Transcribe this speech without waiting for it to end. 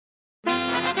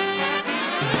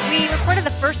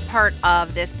first part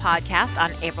of this podcast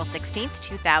on April 16th,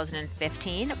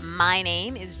 2015. My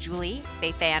name is Julie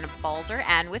Faithan Balzer,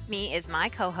 and with me is my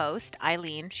co host,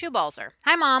 Eileen Schubalzer.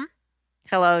 Hi, Mom.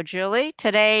 Hello, Julie.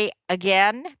 Today,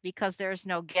 again, because there's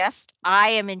no guest, I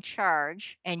am in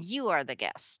charge and you are the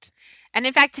guest. And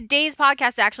in fact, today's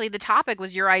podcast, actually, the topic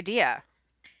was your idea.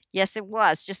 Yes, it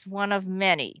was just one of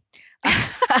many,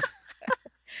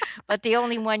 but the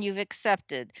only one you've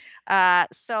accepted.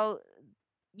 So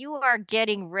you are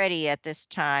getting ready at this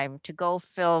time to go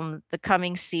film the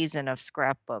coming season of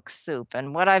Scrapbook Soup.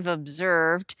 And what I've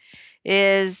observed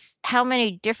is how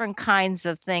many different kinds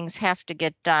of things have to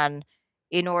get done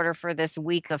in order for this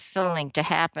week of filming to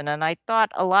happen. And I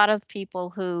thought a lot of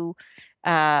people who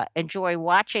enjoy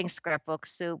watching Scrapbook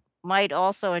Soup might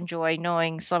also enjoy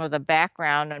knowing some of the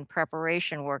background and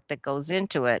preparation work that goes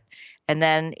into it. And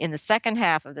then in the second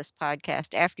half of this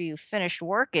podcast, after you've finished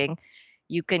working,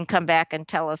 you can come back and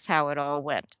tell us how it all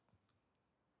went.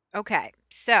 Okay,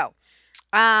 so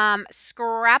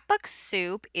Scrapbook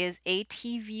Soup is a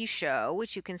TV show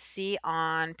which you can see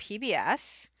on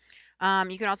PBS.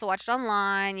 You can also watch it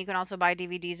online. You can also buy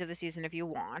DVDs of the season if you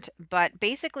want. But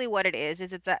basically, what it is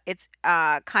it's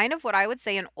kind of what I would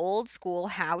say an old school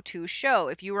how-to show.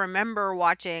 If you remember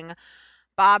watching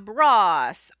Bob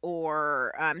Ross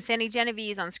or Sandy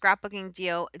Genovese on Scrapbooking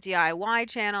DIY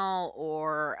channel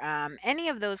or any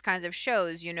of those kinds of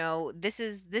shows, this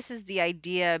is the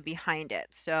idea behind it.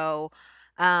 So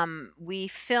we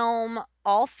film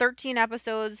all 13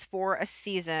 episodes for a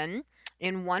season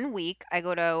in 1 week. I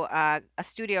go to a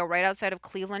studio right outside of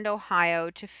Cleveland, Ohio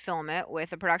to film it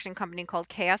with a production company called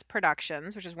KS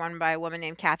Productions, which is run by a woman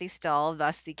named Kathy Still,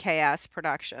 thus the KS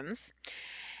Productions.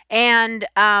 And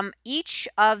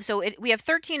we have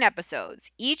 13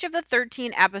 episodes. Each of the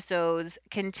 13 episodes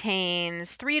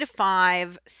contains 3 to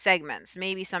 5 segments,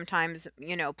 maybe sometimes,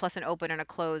 plus an open and a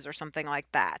close or something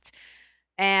like that.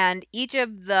 And each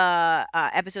of the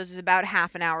episodes is about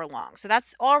half an hour long. So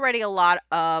that's already a lot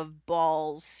of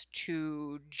balls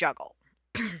to juggle.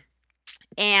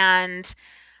 And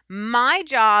my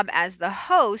job as the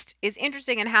host is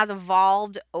interesting and has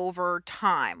evolved over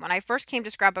time. When I first came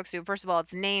to Scrapbook Soup, first of all,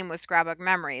 its name was Scrapbook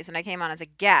Memories, and I came on as a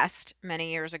guest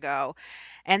many years ago.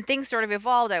 And things sort of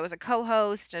evolved. I was a co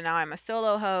host, and now I'm a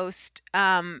solo host.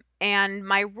 And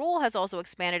my role has also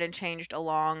expanded and changed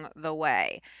along the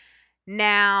way.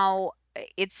 Now,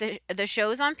 the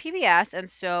show's on PBS, and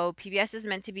so PBS is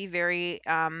meant to be very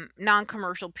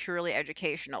non-commercial, purely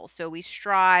educational. So we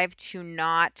strive to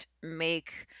not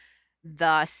make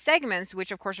the segments,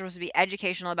 which of course are supposed to be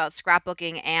educational about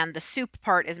scrapbooking, and the soup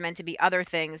part is meant to be other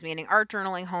things, meaning art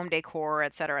journaling, home decor,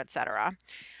 et cetera, et cetera.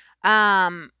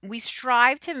 We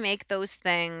strive to make those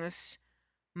things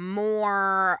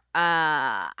more,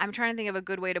 I'm trying to think of a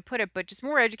good way to put it, but just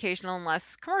more educational and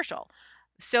less commercial.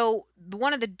 So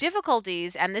one of the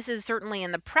difficulties, and this is certainly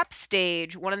in the prep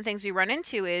stage, one of the things we run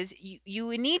into is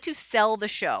you need to sell the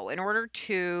show in order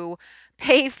to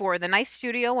pay for the nice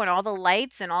studio and all the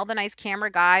lights and all the nice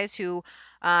camera guys who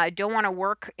don't want to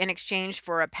work in exchange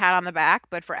for a pat on the back,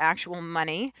 but for actual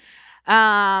money.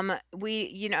 Obviously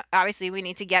we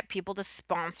need to get people to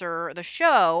sponsor the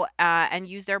show and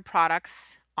use their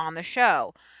products on the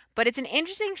show. But it's an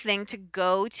interesting thing to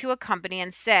go to a company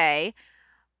and say,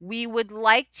 we would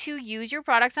like to use your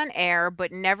products on air,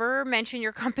 but never mention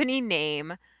your company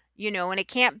name, and it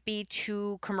can't be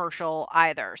too commercial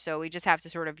either. So we just have to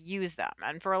sort of use them.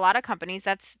 And for a lot of companies,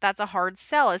 that's a hard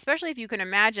sell, especially if you can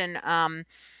imagine,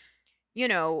 you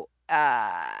know,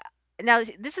 uh, now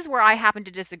this is where I happen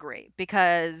to disagree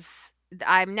because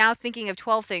I'm now thinking of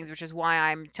 12 things, which is why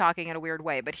I'm talking in a weird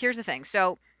way. But here's the thing.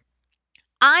 So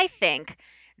I think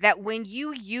that when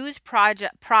you use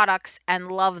products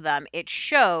and love them, it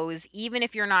shows even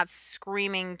if you're not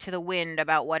screaming to the wind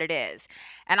about what it is.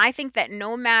 And I think that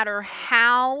no matter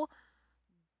how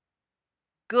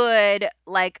good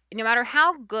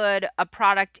a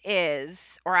product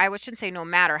is, or I shouldn't say no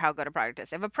matter how good a product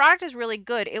is. If a product is really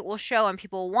good, it will show and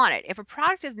people want it. If a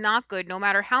product is not good, no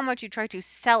matter how much you try to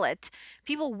sell it,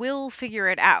 people will figure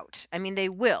it out. I mean, they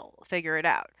will figure it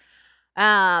out.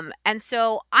 And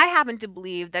so I happen to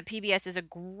believe that PBS is a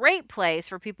great place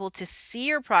for people to see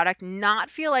your product, not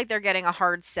feel like they're getting a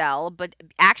hard sell, but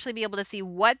actually be able to see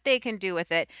what they can do with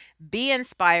it, be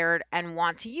inspired, and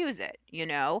want to use it.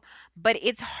 But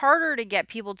it's harder to get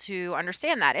people to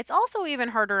understand that. It's also even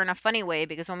harder in a funny way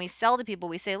because when we sell to people,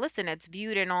 we say, listen, it's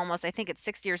viewed in almost, I think it's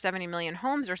 60 or 70 million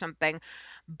homes or something,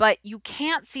 but you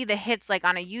can't see the hits like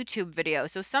on a YouTube video.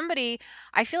 So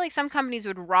I feel like some companies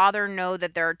would rather know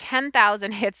that there are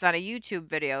 10,000 hits on a YouTube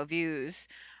video views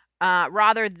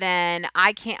rather than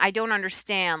I don't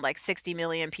understand like 60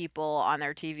 million people on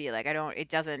their TV. Like, it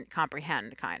doesn't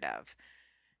comprehend kind of.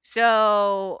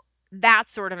 So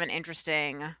that's sort of an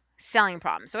interesting selling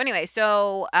problem. So anyway, if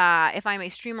I may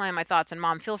streamline my thoughts, and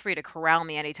mom, feel free to corral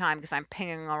me anytime because I'm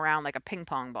pinging around like a ping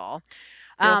pong ball.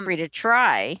 Feel Um, free to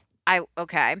try.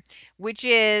 okay, which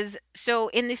is so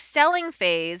in the selling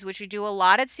phase, which we do a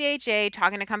lot at CHA,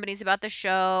 talking to companies about the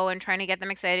show and trying to get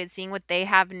them excited, seeing what they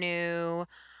have new,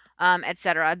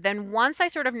 etc. Then once I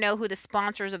sort of know who the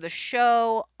sponsors of the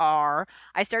show are,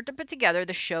 I start to put together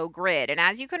the show grid. And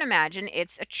as you can imagine,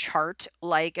 it's a chart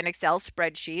like an Excel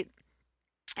spreadsheet.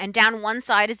 And down one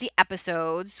side is the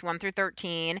episodes, 1 through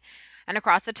 13. And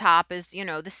across the top is,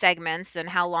 the segments and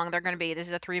how long they're going to be. This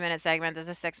is a 3-minute segment, this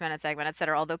is a 6-minute segment,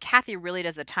 etc. Although Kathy really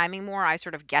does the timing more, I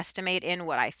sort of guesstimate in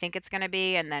what I think it's going to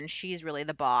be. And then she's really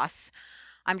the boss.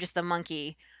 I'm just the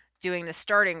monkey doing the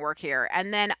starting work here.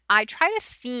 And then I try to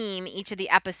theme each of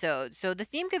the episodes. So the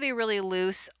theme could be really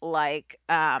loose, like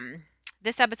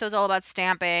this episode's all about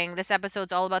stamping. This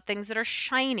episode's all about things that are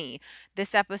shiny.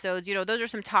 This episode's, those are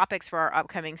some topics for our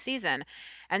upcoming season.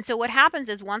 And so what happens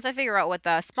is once I figure out what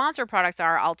the sponsor products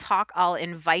are, I'll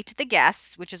invite the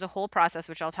guests, which is a whole process,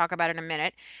 which I'll talk about in a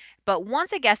minute. But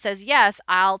once a guest says yes,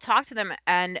 I'll talk to them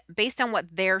and based on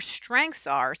what their strengths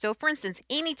are. So, for instance,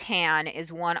 Amy Tan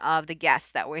is one of the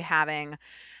guests that we're having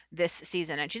this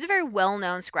season, and she's a very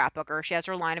well-known scrapbooker. She has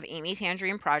her line of Amy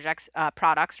Tangerine products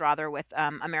rather with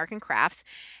American Crafts,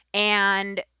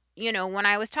 and when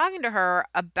I was talking to her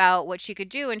about what she could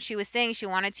do, and she was saying she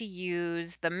wanted to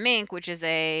use the Mink, which is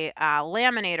a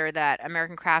laminator that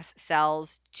American Crafts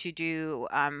sells to do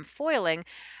foiling,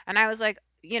 and I was like,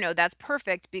 that's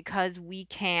perfect because we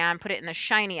can put it in the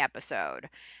shiny episode.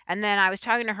 And then I was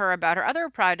talking to her about her other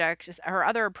projects,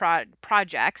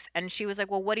 projects, and she was like,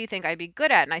 "Well, what do you think I'd be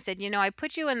good at?" And I said, I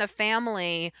put you in the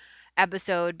family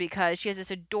episode because she has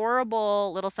this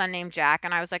adorable little son named Jack,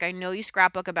 and I was like, "I know you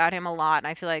scrapbook about him a lot, and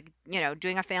I feel like,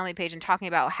 doing a family page and talking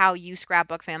about how you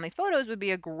scrapbook family photos would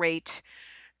be a great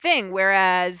thing."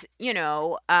 Whereas,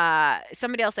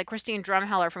 somebody else like Christine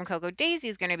Drumheller from Coco Daisy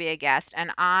is going to be a guest.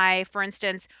 And for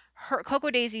instance, her Coco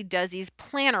Daisy does these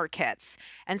planner kits.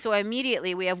 And so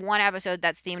immediately we have one episode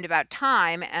that's themed about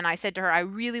time. And I said to her, I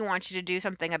really want you to do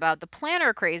something about the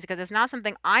planner craze because it's not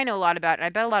something I know a lot about. And I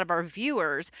bet a lot of our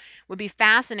viewers would be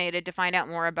fascinated to find out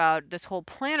more about this whole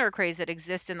planner craze that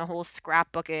exists in the whole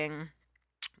scrapbooking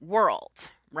world,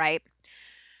 right?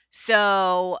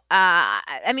 So,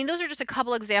 I mean, those are just a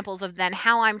couple examples of then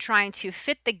how I'm trying to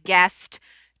fit the guest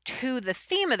to the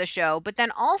theme of the show, but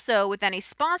then also with any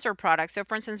sponsor product. So,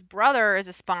 for instance, Brother is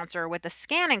a sponsor with the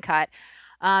Scan and Cut.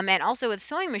 And also with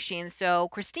sewing machines. So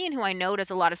Christine, who I know does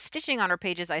a lot of stitching on her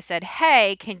pages, I said,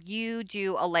 "Hey, can you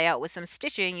do a layout with some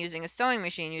stitching using a sewing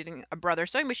machine, using a Brother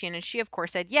sewing machine?" And she, of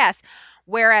course, said yes.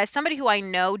 Whereas somebody who I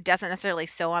know doesn't necessarily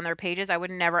sew on their pages, I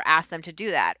would never ask them to do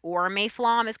that. Or May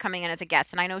Flom is coming in as a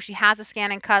guest, and I know she has a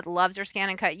Scan and Cut, loves her Scan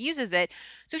and Cut, uses it.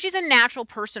 So she's a natural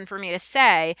person for me to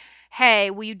say, "Hey,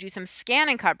 will you do some Scan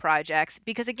and Cut projects?"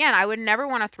 Because again, I would never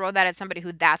want to throw that at somebody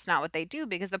who that's not what they do.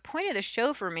 Because the point of the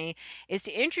show for me is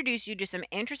to introduce you to some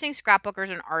interesting scrapbookers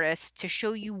and artists to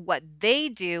show you what they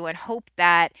do and hope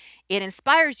that it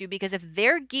inspires you. Because if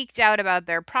they're geeked out about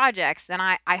their projects, then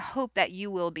I hope that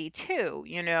you will be too.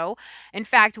 In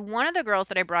fact, one of the girls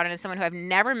that I brought in is someone who I've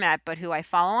never met, but who I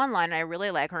follow online and I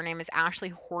really like. Her name is Ashley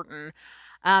Horton.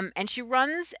 And she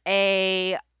runs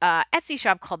a Etsy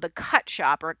shop called the Cut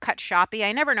Shop or Cut Shoppy.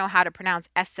 I never know how to pronounce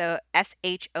Shoppe.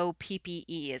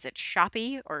 Is it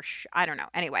Shoppy or I don't know.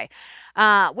 Anyway,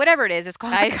 whatever it is, it's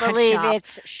called the I Cut believe Shop.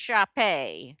 it's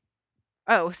Chape.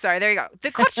 Oh, sorry. There you go.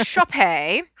 The Cut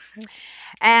Shoppe.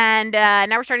 And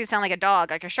now we're starting to sound like a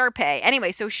dog, like a Sharpei.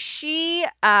 Anyway, so she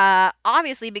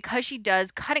obviously, because she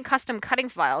does custom cutting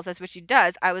files, that's what she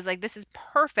does. I was like, this is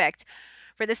perfect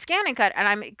for the Scan and Cut, and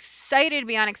I'm excited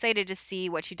beyond excited to see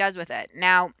what she does with it.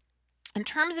 Now, in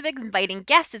terms of inviting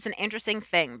guests, it's an interesting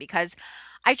thing because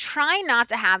I try not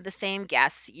to have the same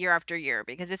guests year after year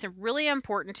because it's really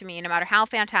important to me, no matter how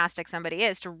fantastic somebody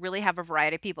is, to really have a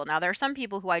variety of people. Now, there are some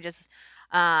people who I just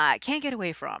can't get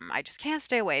away from. I just can't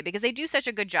stay away because they do such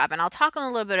a good job. And I'll talk a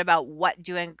little bit about what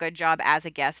doing a good job as a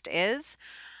guest is.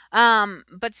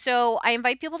 But so I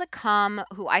invite people to come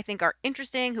who I think are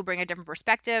interesting, who bring a different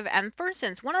perspective. And for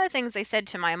instance, one of the things I said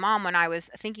to my mom when I was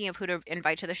thinking of who to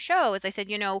invite to the show is I said,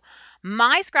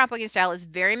 my scrapbooking style is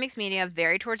very mixed media,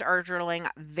 very towards art journaling,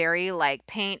 very like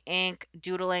paint, ink,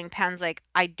 doodling, pens. Like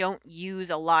I don't use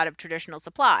a lot of traditional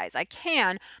supplies. I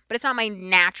can, but it's not my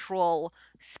natural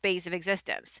space of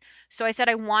existence. So I said,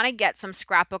 I want to get some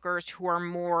scrapbookers who are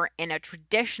more in a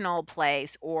traditional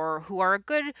place or who are a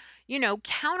good,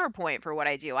 counterpoint for what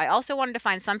I do. I also wanted to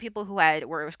find some people who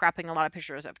were scrapping a lot of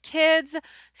pictures of kids,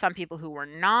 some people who were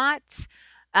not.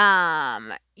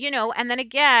 And then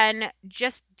again,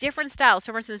 just different styles.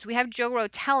 So for instance, we have Joe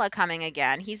Rotella coming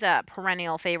again. He's a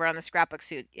perennial favorite on the scrapbook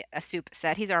soup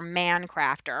set. He's our man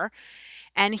crafter.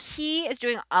 And he is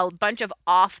doing a bunch of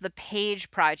off the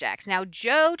page projects. Now,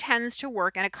 Joe tends to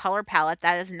work in a color palette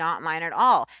that is not mine at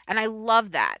all. And I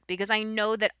love that because I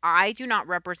know that I do not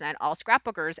represent all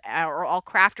scrapbookers or all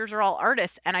crafters or all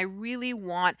artists. And I really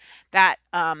want that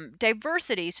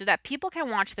diversity so that people can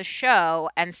watch the show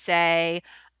and say,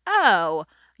 oh,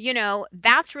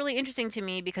 that's really interesting to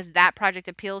me because that project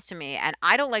appeals to me. And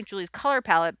I don't like Julie's color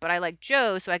palette, but I like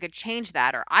Joe's, so I could change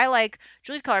that. Or I like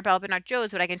Julie's color palette, but not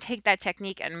Joe's, but I can take that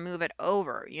technique and move it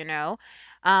over.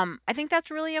 I think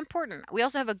that's really important. We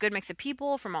also have a good mix of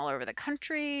people from all over the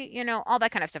country, all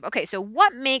that kind of stuff. Okay, so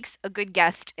what makes a good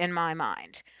guest in my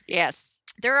mind? Yes.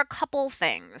 There are a couple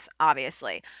things,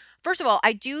 obviously. First of all,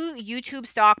 I do YouTube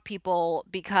stalk people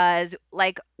because,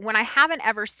 like, when I haven't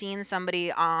ever seen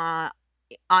somebody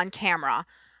on camera,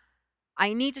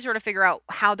 I need to sort of figure out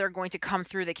how they're going to come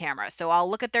through the camera. So I'll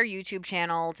look at their YouTube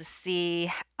channel to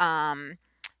see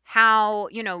how,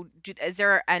 is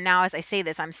there, and now as I say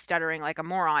this, I'm stuttering like a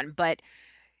moron, but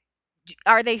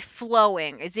are they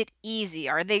flowing? Is it easy?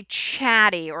 Are they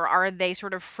chatty or are they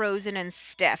sort of frozen and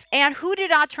stiff? And who did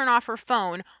not turn off her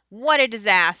phone? What a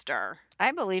disaster.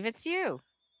 I believe it's you.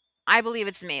 I believe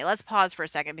it's me. Let's pause for a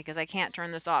second because I can't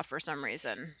turn this off for some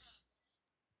reason.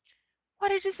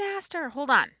 What a disaster. Hold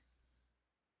on.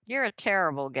 You're a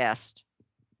terrible guest.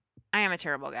 I am a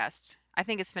terrible guest. I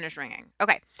think it's finished ringing.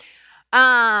 Okay.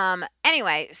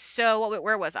 Anyway, so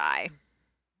where was I?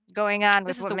 Going on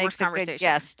This with is what the worst makes a good conversation.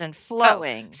 guest and Oh,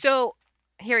 flowing. so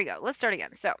here we go. Let's start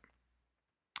again. So,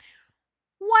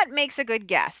 what makes a good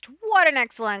guest? What an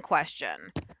excellent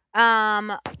question.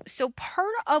 Um, so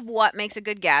part of what makes a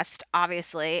good guest,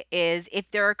 obviously, is if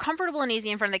they're comfortable and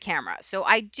easy in front of the camera. So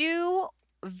I do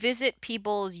visit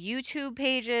people's YouTube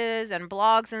pages and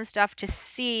blogs and stuff to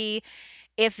see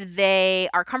if they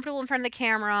are comfortable in front of the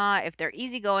camera, if they're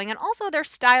easygoing, and also their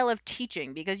style of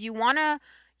teaching, because you want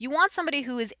somebody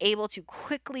who is able to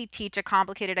quickly teach a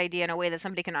complicated idea in a way that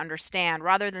somebody can understand,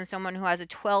 rather than someone who has a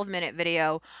 12-minute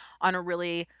video on a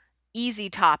really easy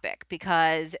topic.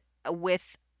 Because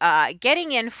with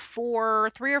getting in 3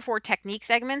 or 4 technique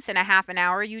segments in a half an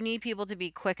hour, you need people to be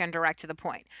quick and direct to the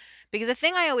point. Because the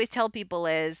thing I always tell people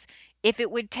is, if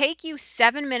it would take you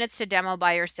 7 minutes to demo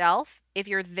by yourself, if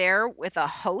you're there with a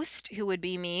host, who would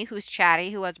be me, who's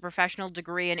chatty, who has a professional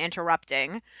degree in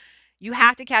interrupting, you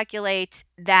have to calculate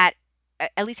that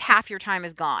at least half your time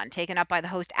is gone, taken up by the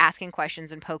host asking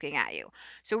questions and poking at you.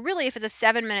 So really, if it's a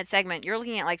 7-minute segment, you're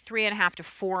looking at like 3.5 to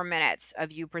 4 minutes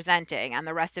of you presenting, and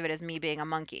the rest of it is me being a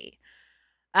monkey.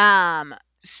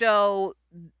 So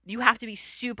you have to be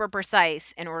super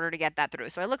precise in order to get that through.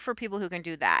 So I look for people who can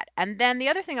do that. And then the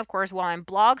other thing, of course, while I'm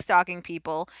blog stalking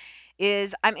people,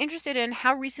 is I'm interested in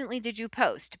how recently did you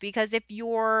post? Because if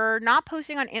you're not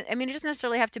posting I mean, it doesn't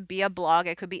necessarily have to be a blog.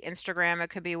 It could be Instagram,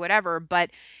 it could be whatever. But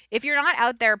if you're not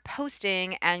out there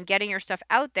posting and getting your stuff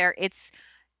out there, it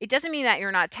doesn't mean that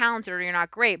you're not talented or you're not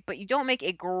great, but you don't make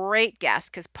a great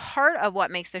guest, because part of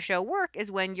what makes the show work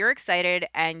is when you're excited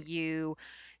and you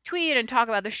tweet and talk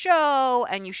about the show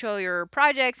and you show your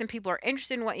projects and people are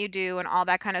interested in what you do and all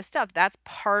that kind of stuff. That's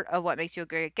part of what makes you a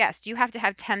great guest. Do you have to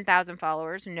have 10,000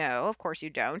 followers? No, of course you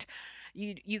don't.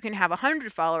 You can have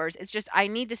 100 followers. It's just I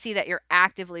need to see that you're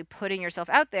actively putting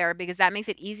yourself out there, because that makes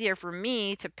it easier for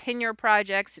me to pin your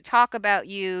projects, to talk about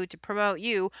you, to promote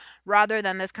you, rather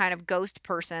than this kind of ghost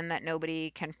person that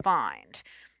nobody can find.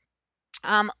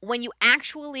 When you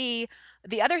actually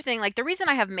The other thing, like, the reason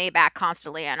I have May back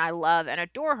constantly and I love and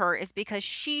adore her is because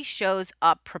she shows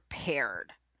up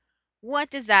prepared.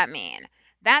 What does that mean?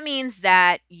 That means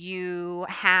that you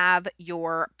have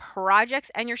your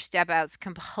projects and your step outs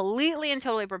completely and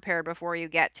totally prepared before you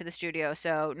get to the studio,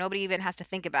 so nobody even has to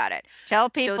think about it. So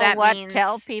that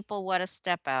Tell means people what a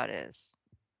step out is.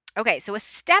 Okay, so a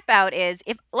step out is,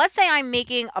 if let's say I'm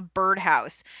making a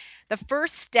birdhouse. The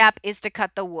first step is to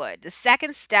cut the wood. The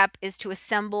second step is to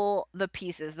assemble the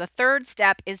pieces. The third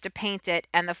step is to paint it,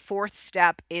 and the fourth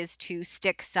step is to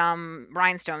stick some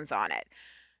rhinestones on it.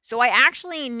 So I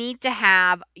actually need to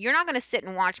have, you're not going to sit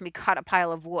and watch me cut a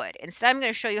pile of wood. Instead, I'm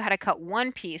going to show you how to cut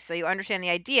one piece so you understand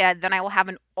the idea. Then I will have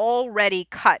an already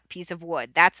cut piece of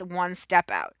wood. That's one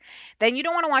step out. Then you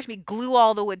don't want to watch me glue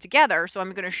all the wood together. So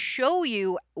I'm going to show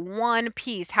you one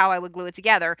piece, how I would glue it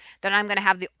together. Then I'm going to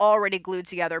have the already glued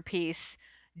together piece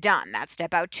done. That's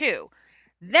step out two.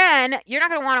 Then you're not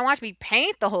going to want to watch me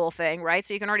paint the whole thing, right?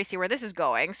 So you can already see where this is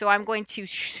going. So I'm going to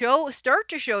start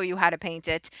to show you how to paint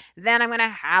it. Then I'm going to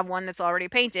have one that's already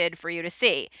painted for you to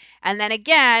see. And then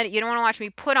again, you don't want to watch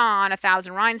me put on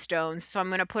 1,000 rhinestones. So I'm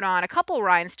going to put on a couple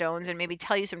rhinestones and maybe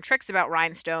tell you some tricks about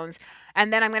rhinestones.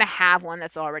 And then I'm going to have one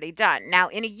that's already done. Now,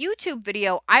 in a YouTube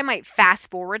video, I might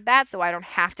fast forward that so I don't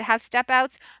have to have step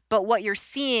outs. But what you're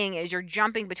seeing is you're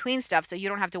jumping between stuff so you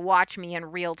don't have to watch me in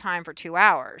real time for 2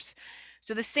 hours.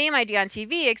 So the same idea on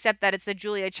TV, except that it's the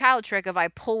Julia Child trick of I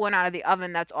pull one out of the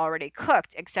oven that's already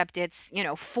cooked, except it's,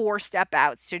 4 step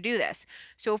outs to do this.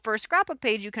 So for a scrapbook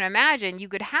page, you can imagine you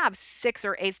could have 6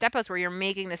 or 8 step outs where you're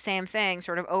making the same thing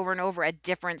sort of over and over at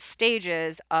different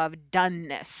stages of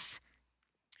doneness.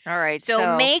 All right. So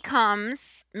So May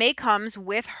comes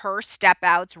with her step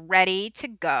outs ready to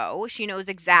go. She knows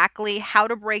exactly how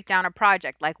to break down a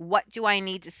project. Like, what do I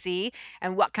need to see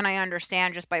and what can I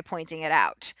understand just by pointing it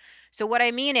out? So what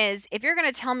I mean is, if you're going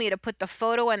to tell me to put the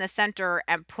photo in the center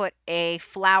and put a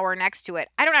flower next to it,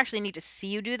 I don't actually need to see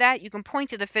you do that. You can point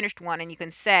to the finished one and you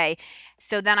can say,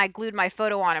 so then I glued my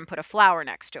photo on and put a flower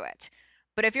next to it.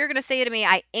 But if you're going to say to me,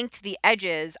 I inked the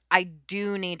edges, I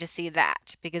do need to see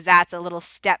that because that's a little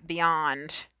step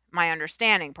beyond my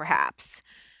understanding, perhaps.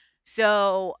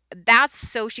 So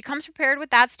she comes prepared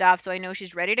with that stuff. So I know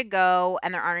she's ready to go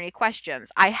and there aren't any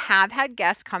questions. I have had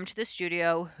guests come to the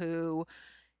studio who,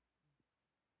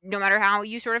 no matter how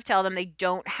you sort of tell them, they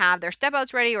don't have their step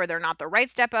outs ready or they're not the right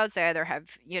step outs. They either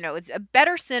have, it's a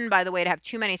better sin, by the way, to have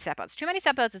too many step outs. Too many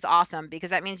step outs is awesome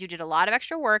because that means you did a lot of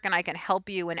extra work and I can help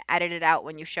you and edit it out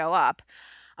when you show up.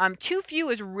 Too few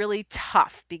is really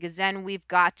tough because then we've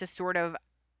got to sort of,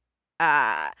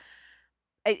 uh,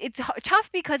 it's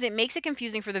tough because it makes it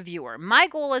confusing for the viewer. My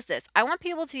goal is this. I want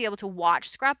people to be able to watch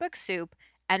Scrapbook Soup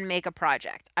and make a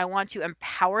project. I want to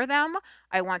empower them.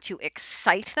 I want to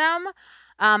excite them.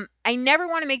 I never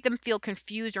want to make them feel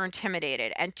confused or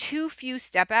intimidated. And too few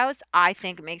step outs, I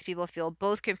think, makes people feel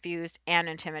both confused and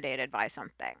intimidated by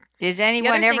something. did The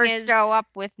anyone other thing ever show is, up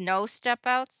with no step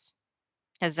outs?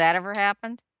 Has that ever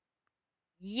happened?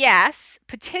 yes,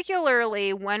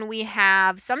 particularly when we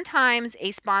have sometimes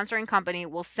a sponsoring company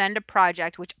will send a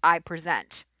project which I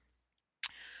present.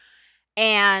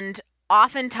 And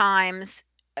oftentimes,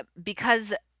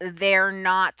 because they're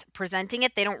not presenting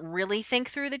it, they don't really think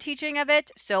through the teaching of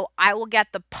it. So I will get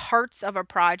the parts of a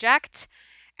project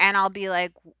and I'll be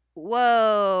like,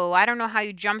 whoa, I don't know how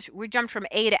you jumped. We jumped from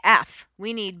A to F.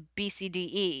 We need B, C, D,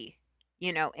 E,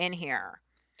 in here.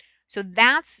 So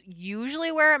that's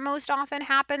usually where it most often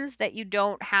happens that you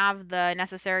don't have the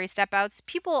necessary step outs.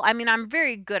 People, I mean, I'm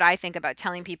very good, I think, about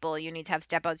telling people you need to have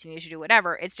step outs, you need to do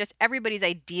whatever. It's just everybody's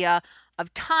idea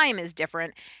of time is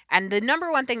different. And the number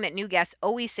one thing that new guests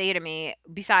always say to me,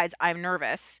 besides I'm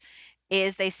nervous,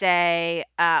 is they say,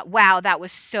 wow, that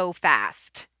was so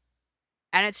fast.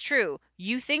 And it's true.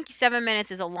 You think 7 minutes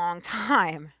is a long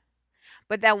time.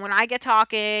 But then when I get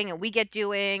talking and we get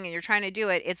doing and you're trying to do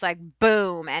it, it's like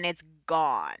boom and it's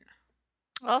gone.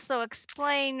 Also,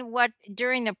 explain what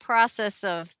during the process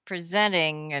of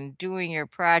presenting and doing your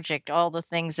project, all the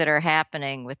things that are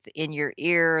happening with in your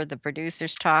ear, the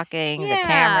producers talking, the Yeah,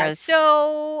 cameras.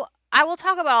 so I will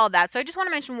talk about all of that. So I just want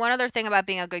to mention one other thing about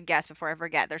being a good guest before I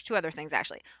forget. There's two other things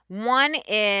actually. One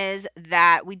is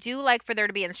that we do like for there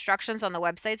to be instructions on the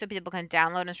website so people can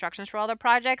download instructions for all their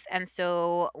projects. And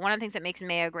so one of the things that makes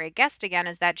May a great guest again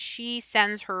is that she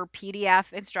sends her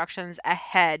PDF instructions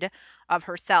ahead of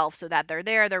herself so that they're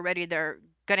there, they're ready, they're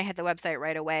going to hit the website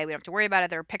right away. We don't have to worry about it.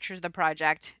 There are pictures of the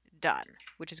project done,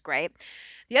 which is great.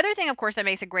 The other thing, of course, that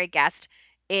makes a great guest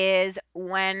is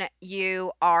when you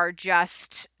are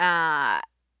just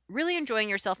really enjoying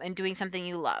yourself and doing something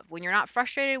you love. When you're not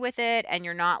frustrated with it and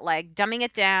you're not like dumbing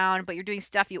it down, but you're doing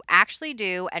stuff you actually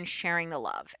do and sharing the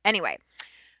love. Anyway,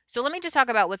 so let me just talk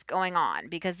about what's going on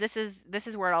because this is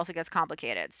where it also gets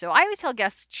complicated. So I always tell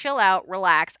guests, chill out,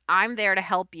 relax. I'm there to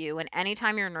help you, and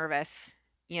anytime you're nervous,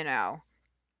 you know,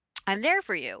 I'm there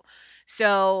for you.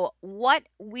 So what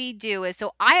we do is,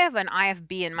 so I have an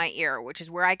IFB in my ear, which is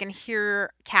where I can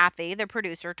hear Kathy, the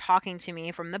producer, talking to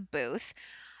me from the booth.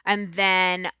 And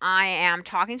then I am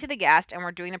talking to the guest and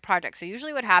we're doing the project. So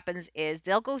usually what happens is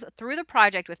they'll go through the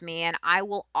project with me and I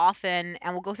will often,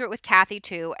 and we'll go through it with Kathy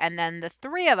too. And then the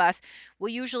three of us will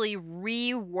usually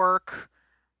rework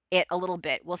it a little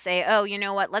bit. We'll say, oh, you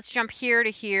know what, let's jump here to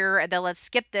here, and then let's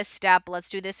skip this step, let's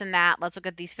do this and that, let's look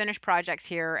at these finished projects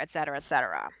here, et cetera, et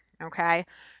cetera. Okay.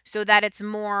 So that it's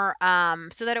more,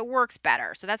 so that it works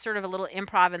better. So that's sort of a little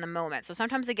improv in the moment. So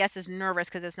sometimes the guest is nervous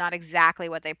because it's not exactly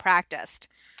what they practiced.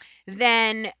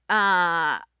 Then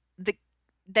the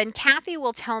then Kathy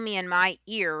will tell me in my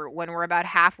ear when we're about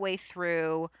halfway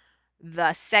through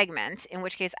the segment, in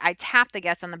which case I tap the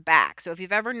guest on the back. So if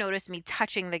you've ever noticed me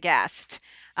touching the guest,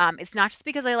 it's not just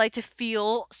because I like to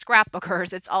feel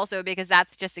scrapbookers, it's also because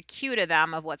that's just a cue to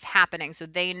them of what's happening so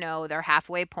they know their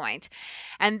halfway point.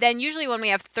 And then usually when we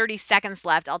have 30 seconds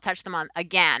left, I'll touch them on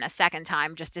again a second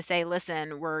time just to say,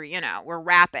 listen, we're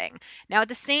wrapping. Now at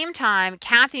the same time,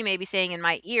 Kathy may be saying in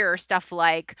my ear stuff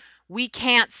like, we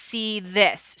can't see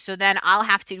this. So then I'll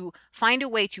have to find a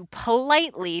way to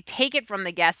politely take it from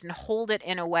the guest and hold it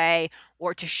in a way,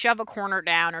 or to shove a corner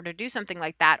down, or to do something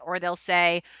like that. Or they'll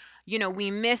say, we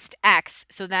missed X.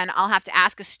 So then I'll have to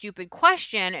ask a stupid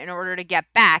question in order to get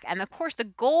back. And of course, the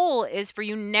goal is for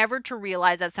you never to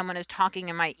realize that someone is talking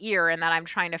in my ear and that I'm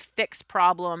trying to fix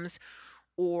problems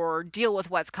or deal with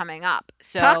what's coming up.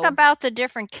 Talk So about the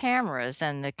different cameras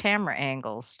and the camera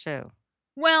angles too.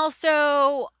 well,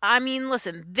 so I mean,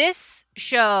 listen, this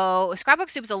show, Scrapbook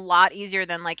Soup, is a lot easier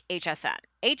than like HSN.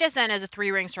 HSN is a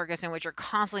three-ring circus in which you're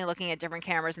constantly looking at different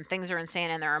cameras and things are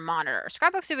insane and there are monitors.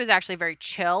 Scrapbook Soup is actually very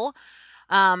chill.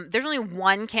 There's only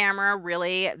one camera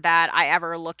really that I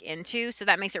ever look into, so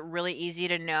that makes it really easy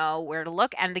to know where to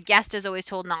look. And the guest is always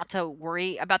told not to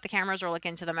worry about the cameras or look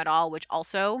into them at all, which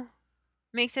also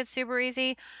makes it super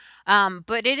easy.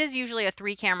 But it is usually a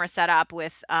three camera setup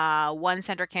with one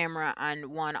center camera and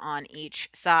one on each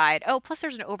side. Oh, plus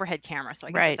there's an overhead camera, so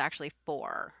I guess it's Right. actually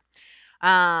four.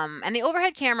 And the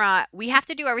overhead camera, we have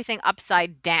to do everything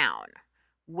upside down,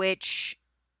 which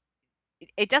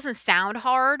it doesn't sound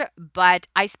hard, but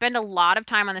I spend a lot of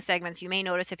time on the segments. You may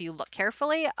notice if you look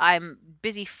carefully, I'm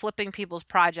busy flipping people's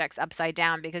projects upside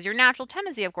down because your natural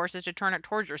tendency, of course, is to turn it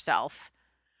towards yourself.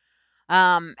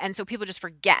 And so people just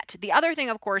forget. The other thing,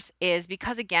 of course, is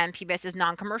because again, PBS is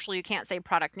non-commercial, you can't say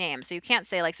product names. So you can't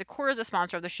say like Sakura is a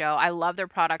sponsor of the show. I love their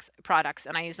products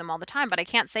and I use them all the time, but I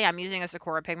can't say I'm using a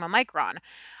Sakura Pigma Micron.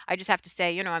 I just have to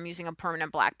say, I'm using a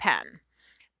permanent black pen.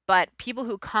 But people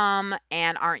who come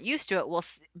and aren't used to it will,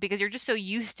 because you're just so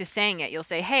used to saying it, you'll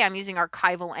say, hey, I'm using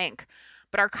archival ink.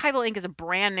 But archival ink is a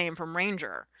brand name from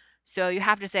Ranger. So you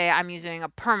have to say, I'm using a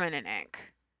permanent ink.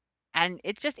 And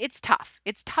it's tough.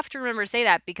 It's tough to remember to say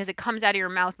that because it comes out of your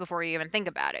mouth before you even think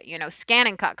about it. Scan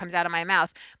and cut comes out of my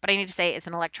mouth, but I need to say it's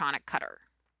an electronic cutter.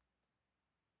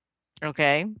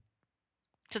 Okay.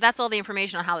 So that's all the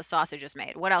information on how the sausage is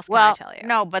made. What else can I Well, tell you?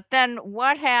 no, but then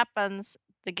what happens?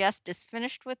 The guest is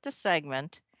finished with the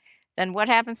segment. Then what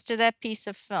happens to that piece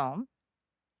of film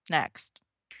next?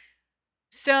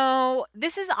 So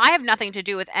I have nothing to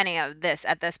do with any of this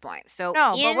at this point. So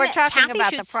No, but in we're talking Kathy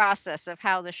about the shoots process of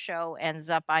how the show ends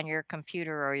up on your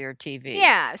computer or your TV.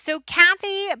 Yeah, so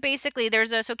Kathy basically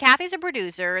so Kathy's a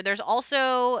producer.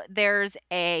 There's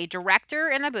a director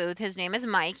in the booth. His name is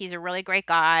Mike. He's a really great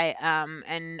guy.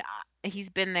 And he's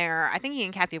been there. I think he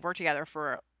and Kathy have worked together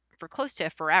for close to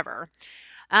forever.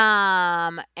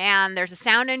 And there's a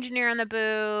sound engineer in the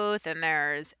booth, and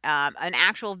there's an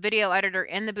actual video editor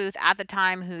in the booth at the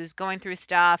time who's going through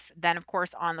stuff. Then, of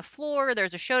course, on the floor,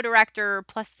 there's a show director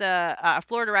plus the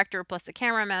floor director plus the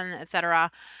cameraman,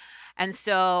 etc. And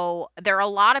so there are a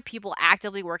lot of people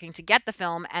actively working to get the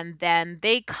film, and then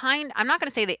I'm not going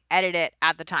to say they edit it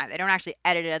at the time. They don't actually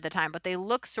edit it at the time, but they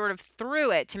look sort of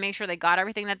through it to make sure they got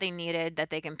everything that they needed, that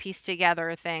they can piece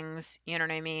together things, you know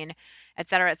what I mean, et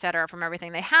cetera, from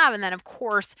everything they have. And then, of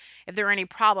course, if there are any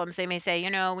problems, they may say,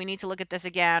 we need to look at this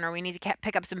again, or we need to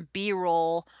pick up some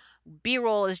B-roll.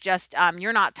 B-roll is just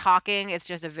you're not talking, it's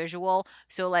just a visual.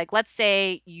 So like let's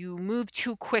say you move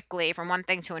too quickly from one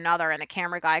thing to another and the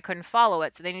camera guy couldn't follow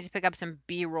it, so they need to pick up some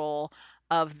B-roll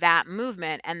of that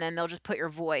movement and then they'll just put your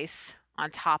voice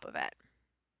on top of it.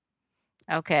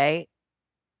 Okay.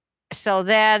 So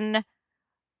then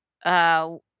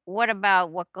what about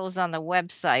what goes on the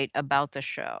website about the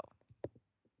show?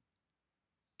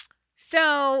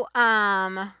 So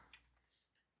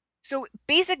So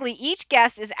basically, each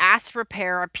guest is asked to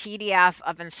prepare a PDF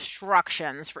of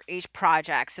instructions for each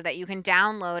project so that you can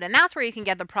download. And that's where you can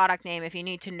get the product name if you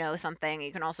need to know something.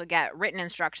 You can also get written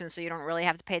instructions so you don't really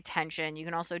have to pay attention. You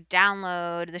can also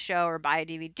download the show or buy a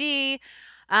DVD.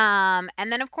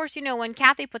 And then, of course, when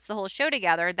Kathy puts the whole show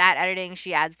together, that editing,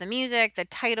 she adds the music, the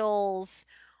titles,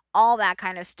 all that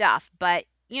kind of stuff. But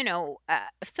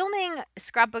filming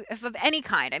scrapbook of any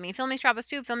kind. I mean, filming scrapbooks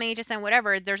too, filming HSN,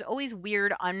 whatever. There's always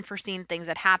weird, unforeseen things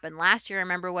that happen. Last year, I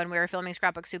remember when we were filming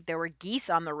Scrapbook Soup, there were geese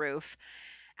on the roof,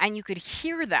 and you could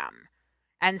hear them.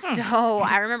 And Hmm. so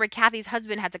I remember Kathy's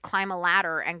husband had to climb a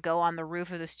ladder and go on the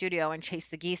roof of the studio and chase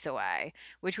the geese away,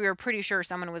 which we were pretty sure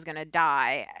someone was going to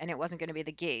die and it wasn't going to be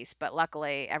the geese, but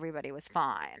luckily everybody was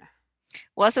fine.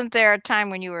 Wasn't there a time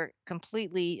when you were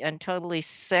completely and totally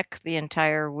sick the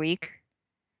entire week?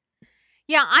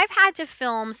 Yeah, I've had to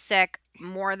film sick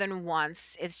more than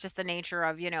once. It's just the nature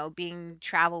of, being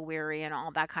travel weary and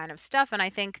all that kind of stuff. And I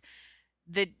think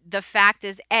the fact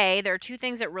is, there are two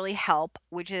things that really help,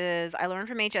 which is I learned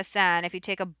from HSN, if you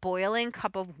take a boiling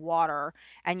cup of water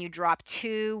and you drop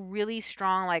two really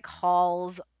strong like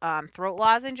Hall's throat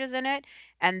lozenges in it,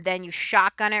 and then you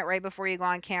shotgun it right before you go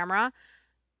on camera,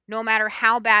 no matter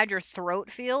how bad your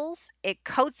throat feels, it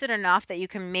coats it enough that you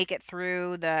can make it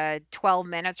through the 12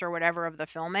 minutes or whatever of the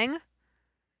filming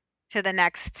to the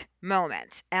next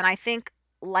moment. And I think,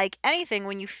 like anything,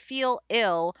 when you feel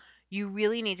ill, you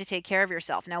really need to take care of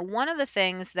yourself. Now, one of the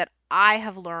things that I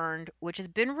have learned, which has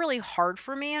been really hard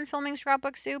for me in filming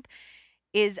Scrapbook Soup,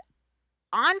 is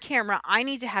on camera, I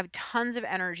need to have tons of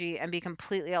energy and be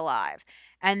completely alive.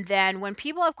 And then when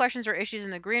people have questions or issues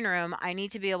in the green room, I need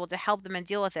to be able to help them and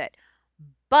deal with it.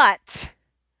 But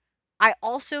I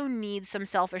also need some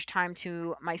selfish time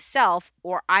to myself,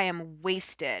 or I am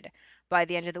wasted by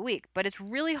the end of the week. But it's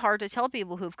really hard to tell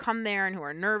people who've come there and who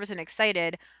are nervous and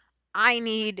excited, I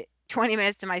need 20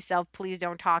 minutes to myself. Please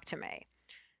don't talk to me.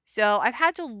 So I've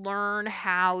had to learn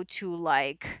how to,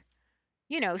 like,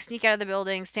 sneak out of the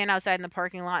building, stand outside in the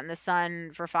parking lot in the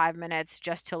sun for 5 minutes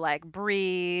just to like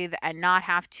breathe and not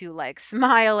have to like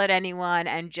smile at anyone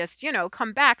and just,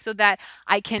 come back so that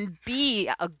I can be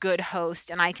a good host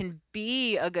and I can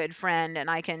be a good friend and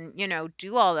I can,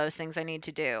 do all those things I need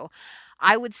to do.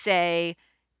 I would say,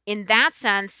 in that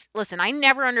sense, listen, I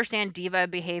never understand diva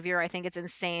behavior. I think it's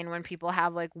insane when people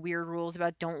have like weird rules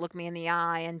about don't look me in the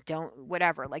eye and don't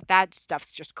whatever. Like that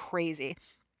stuff's just crazy.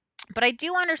 But I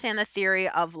do understand the theory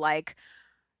of like,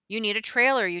 you need a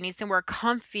trailer, you need somewhere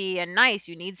comfy and nice,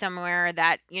 you need somewhere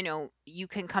that, you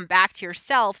can come back to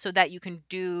yourself so that you can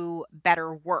do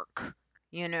better work,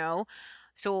 you know?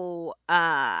 So,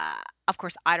 of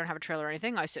course, I don't have a trailer or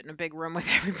anything. I sit in a big room with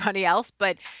everybody else,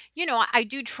 but I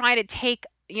do try to take,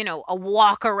 a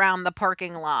walk around the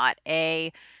parking lot,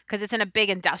 because it's in a big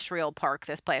industrial park,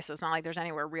 this place. So it's not like there's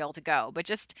anywhere real to go, but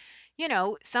just,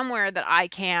 somewhere that I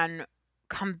can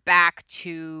come back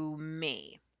to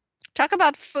me. Talk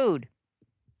about food.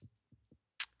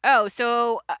 Oh,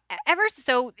 so ever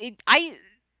so I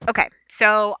okay.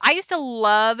 So I used to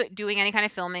love doing any kind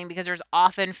of filming because there's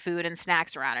often food and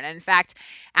snacks around it. And in fact,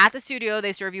 at the studio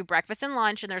they serve you breakfast and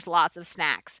lunch and there's lots of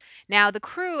snacks. Now, the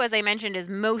crew, as I mentioned, is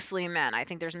mostly men. I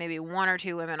think there's maybe one or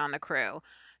two women on the crew.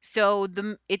 So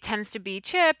it tends to be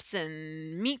chips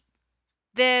and meat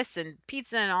this and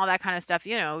pizza and all that kind of stuff,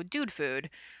 dude food.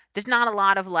 There's not a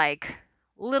lot of like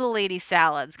little lady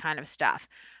salads kind of stuff.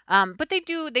 But they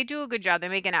do a good job. They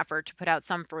make an effort to put out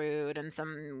some fruit and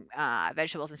some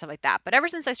vegetables and stuff like that. But ever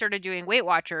since I started doing Weight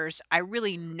Watchers, I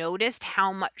really noticed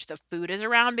how much the food is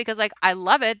around because like I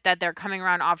love it that they're coming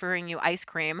around offering you ice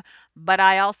cream, but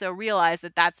I also realize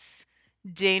that that's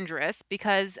dangerous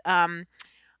because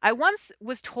I once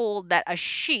was told that a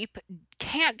sheep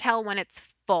can't tell when it's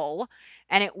full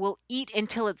and it will eat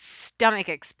until its stomach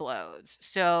explodes.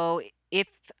 So if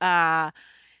uh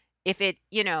if it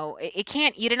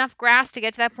can't eat enough grass to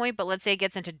get to that point, but let's say it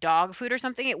gets into dog food or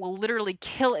something, it will literally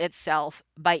kill itself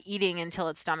by eating until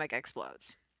its stomach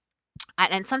explodes.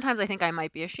 And sometimes I think I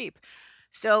might be a sheep.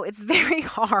 So it's very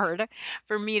hard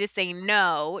for me to say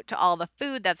no to all the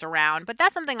food that's around, but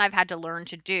that's something I've had to learn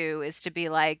to do, is to be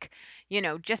like,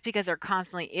 just because there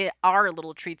constantly are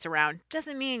little treats around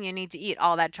doesn't mean you need to eat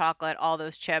all that chocolate, all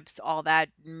those chips, all that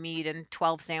meat and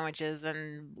 12 sandwiches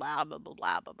and blah blah blah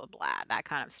blah blah blah blah, that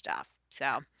kind of stuff.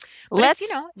 So, but it's,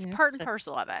 it's Yeah. part and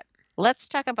parcel of it. Let's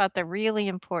talk about the really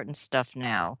important stuff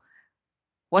now.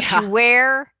 What Yeah. you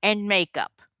wear and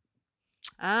makeup.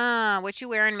 What you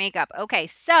wear in makeup. Okay,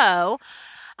 so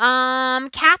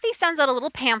Kathy sends out a little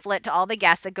pamphlet to all the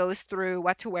guests that goes through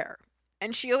what to wear.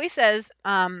 And she always says,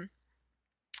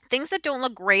 things that don't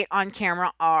look great on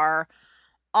camera are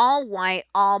all white,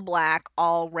 all black,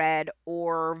 all red,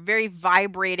 or very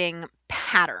vibrating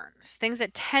patterns. Things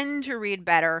that tend to read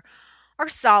better are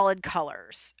solid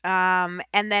colors. And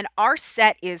then our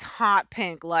set is hot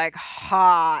pink, like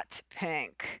hot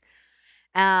pink.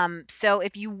 So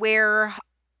if you wear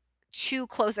too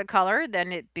close a color,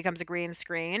 then it becomes a green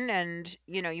screen, and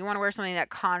you want to wear something that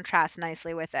contrasts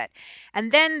nicely with it.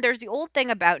 And then there's the old thing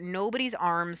about nobody's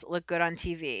arms look good on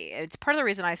TV. It's part of the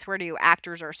reason I swear to you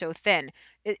actors are so thin.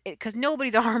 Because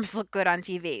nobody's arms look good on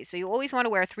TV. So you always want to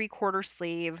wear a 3/4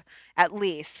 sleeve at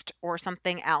least, or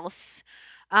something else.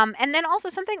 And then also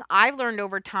something I've learned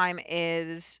over time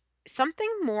is something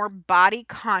more body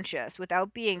conscious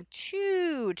without being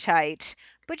too tight,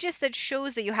 but just that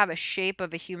shows that you have a shape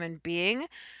of a human being,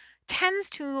 tends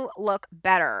to look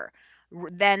better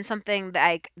than something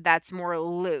like that's more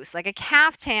loose. Like a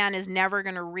caftan is never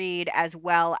going to read as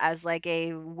well as like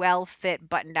a well-fit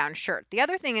button-down shirt. The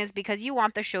other thing is, because you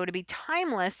want the show to be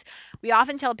timeless, we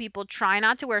often tell people try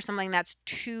not to wear something that's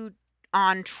too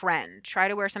on trend. Try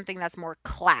to wear something that's more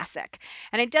classic.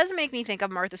 And it does make me think of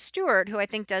Martha Stewart, who I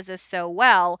think does this so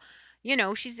well.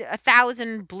 She's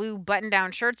 1,000 blue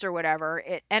button-down shirts or whatever.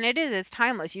 It's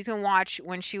timeless. You can watch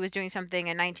when she was doing something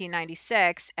in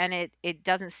 1996, and it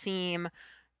doesn't seem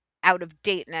out of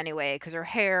date in any way because her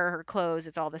hair, her clothes,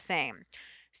 it's all the same.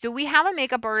 So we have a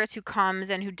makeup artist who comes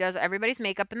and who does everybody's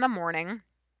makeup in the morning,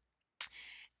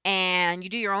 and you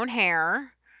do your own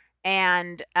hair.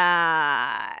 And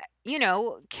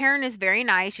Karen is very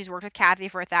nice. She's worked with Kathy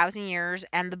for 1,000 years,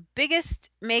 and the biggest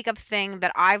makeup thing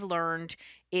that I've learned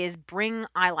is bring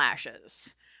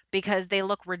eyelashes, because they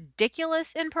look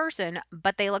ridiculous in person,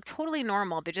 but they look totally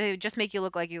normal. They just make you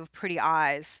look like you have pretty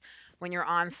eyes when you're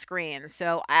on screen.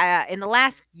 So in the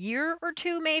last year or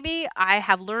two, maybe, I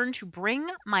have learned to bring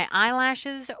my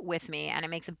eyelashes with me, and it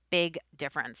makes a big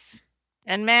difference.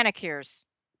 And manicures.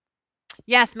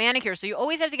 Yes, manicure. So you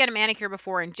always have to get a manicure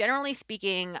before, and generally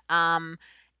speaking,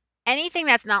 anything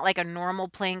that's not like a normal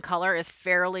plain color is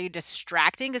fairly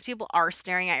distracting because people are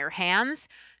staring at your hands.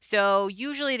 So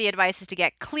usually the advice is to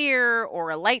get clear or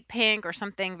a light pink or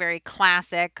something very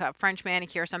classic, a French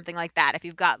manicure, something like that. If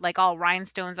you've got like all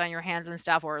rhinestones on your hands and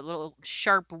stuff, or little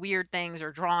sharp weird things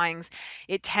or drawings,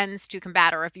 it tends to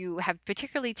combat. Or if you have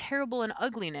particularly terrible and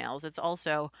ugly nails, it's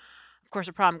also, of course,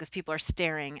 a problem because people are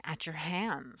staring at your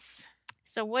hands.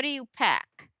 So what do you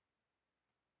pack?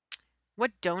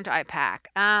 What don't I pack?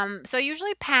 So I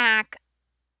usually pack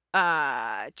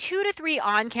 2 to 3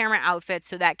 on-camera outfits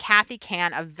so that Kathy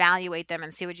can evaluate them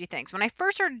and see what she thinks. When I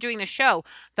first started doing the show,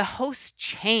 the hosts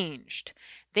changed.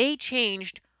 They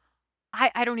changed,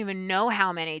 I don't even know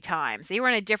how many times. They were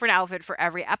in a different outfit for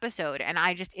every episode, and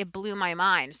it blew my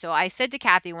mind. So I said to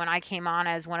Kathy when I came on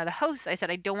as one of the hosts, I said,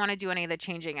 I don't want to do any of the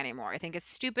changing anymore. I think it's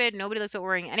stupid. Nobody looks what we're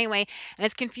wearing anyway, and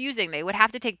it's confusing. They would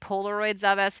have to take Polaroids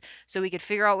of us so we could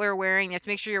figure out what we're wearing. You have to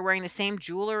make sure you're wearing the same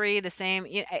jewelry, the same,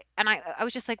 and I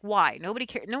was just like, why? Nobody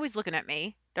cares. Nobody's looking at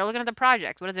me. They're looking at the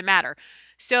project. What does it matter?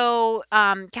 So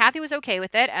Kathy was okay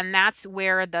with it, and that's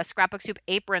where the Scrapbook Soup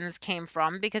aprons came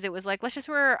from, because it was like, let's just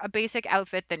wear a basic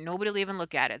outfit that nobody will even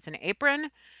look at. It's an apron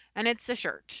and it's a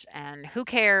shirt, and who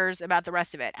cares about the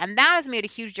rest of it? And that has made a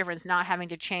huge difference, not having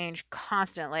to change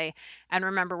constantly and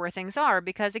remember where things are,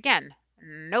 because again,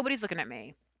 nobody's looking at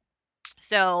me.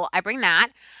 So I bring that.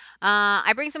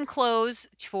 I bring some clothes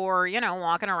for,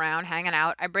 walking around, hanging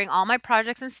out. I bring all my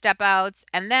projects and step outs.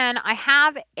 And then I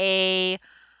have a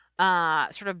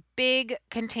sort of big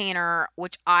container,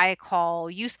 which I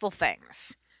call useful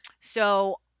things.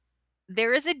 So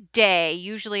there is a day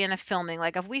usually in the filming,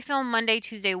 like if we film Monday,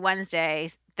 Tuesday, Wednesday,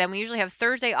 then we usually have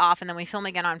Thursday off, and then we film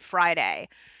again on Friday.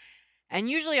 And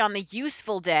usually on the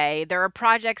useful day, there are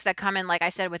projects that come in, like I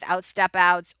said, without step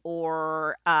outs,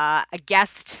 or a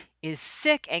guest is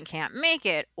sick and can't make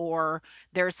it, or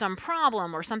there's some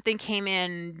problem, or something came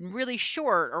in really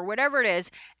short, or whatever it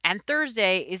is. And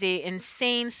Thursday is a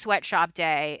insane sweatshop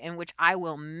day in which I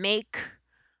will make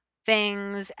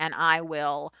things, and I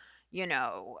will, you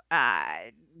know, uh,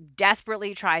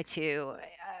 desperately try to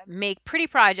make pretty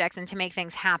projects and to make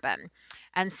things happen.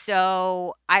 And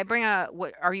so I bring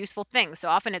what are useful things. So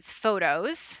often it's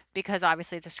photos, because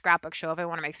obviously it's a scrapbook show. If I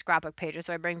want to make scrapbook pages,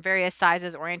 so I bring various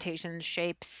sizes, orientations,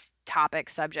 shapes,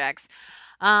 topics, subjects.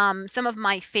 Some of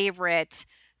my favorite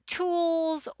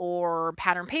tools or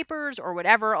pattern papers or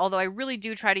whatever, although I really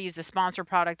do try to use the sponsor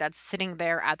product that's sitting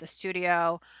there at the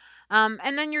studio.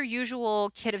 And then your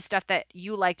usual kit of stuff that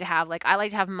you like to have. Like I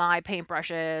like to have my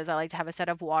paintbrushes. I like to have a set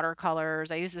of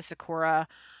watercolors. I use the Sakura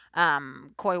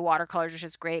koi watercolors, which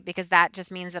is great because that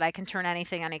just means that I can turn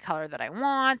anything any color that I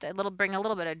want. Bring a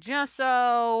little bit of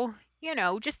gesso,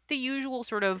 just the usual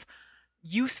sort of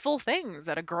useful things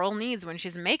that a girl needs when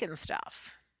she's making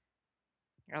stuff.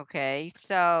 Okay.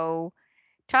 So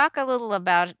talk a little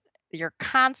about your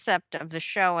concept of the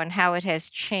show and how it has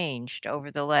changed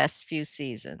over the last few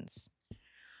seasons.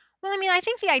 Well, I mean, I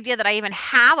think the idea that I even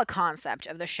have a concept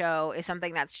of the show is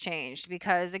something that's changed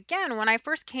because, again, when I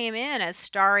first came in as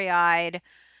starry eyed,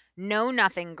 know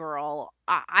nothing girl,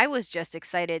 I was just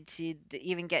excited to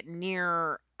even get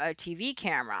near a TV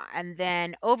camera. And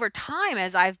then over time,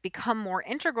 as I've become more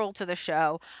integral to the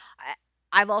show, I,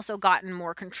 I've also gotten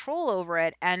more control over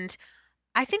it. And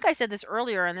I think I said this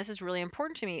earlier, and this is really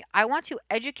important to me. I want to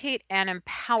educate and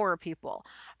empower people.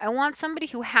 I want somebody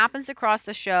who happens across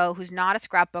the show who's not a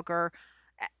scrapbooker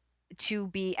eh, to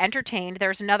be entertained.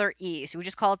 There's another E. So we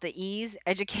just call it the E's: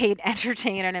 educate,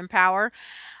 entertain, and empower.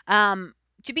 Um,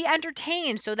 to be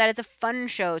entertained so that it's a fun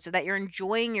show, so that you're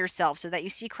enjoying yourself, so that you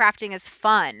see crafting as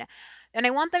fun. And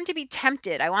I want them to be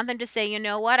tempted. I want them to say, you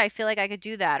know what, I feel like I could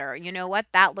do that. Or, you know what,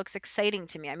 that looks exciting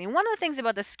to me. I mean, one of the things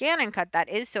about the scan and cut that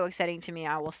is so exciting to me,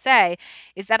 I will say,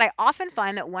 is that I often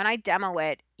find that when I demo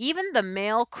it, even the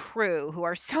male crew who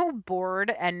are so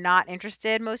bored and not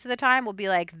interested most of the time will be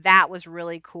like, that was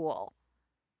really cool,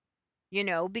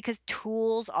 because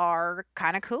tools are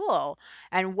kind of cool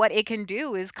and what it can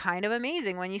do is kind of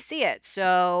amazing when you see it.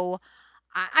 So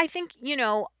I think,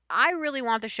 I really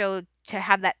want the show to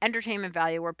have that entertainment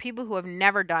value where people who have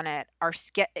never done it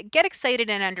get excited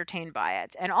and entertained by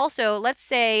it. And also, let's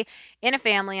say in a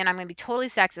family, and I'm going to be totally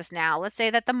sexist now, let's say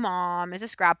that the mom is a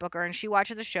scrapbooker and she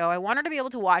watches the show. I want her to be able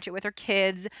to watch it with her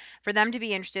kids, for them to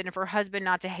be interested, and for her husband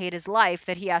not to hate his life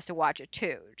that he has to watch it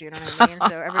too. Do you know what I mean?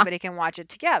 So everybody can watch it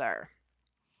together.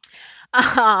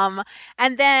 Um,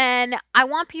 and then I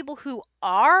want people who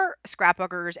are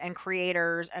scrapbookers and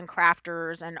creators and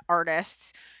crafters and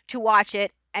artists to watch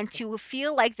it and to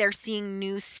feel like they're seeing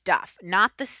new stuff,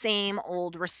 not the same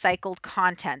old recycled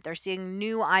content. They're seeing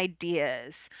new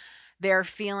ideas. They're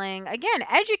feeling, again,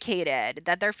 educated,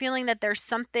 that they're feeling that there's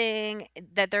something,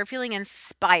 that they're feeling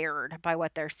inspired by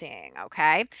what they're seeing.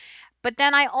 Okay. But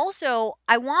then I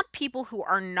want people who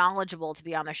are knowledgeable to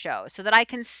be on the show so that I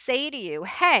can say to you,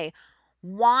 "Hey,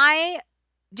 why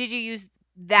did you use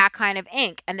that kind of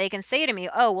ink?" And they can say to me,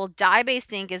 "Oh, well,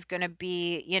 dye-based ink is going to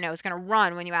be, it's going to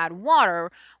run when you add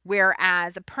water,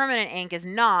 whereas a permanent ink is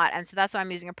not. And so that's why I'm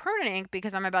using a permanent ink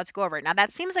because I'm about to go over it." Now,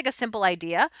 that seems like a simple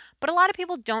idea, but a lot of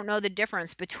people don't know the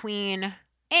difference between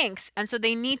inks. And so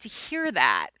they need to hear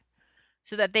that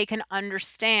so that they can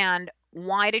understand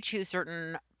why to choose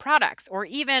certain products. Or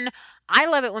even, I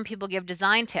love it when people give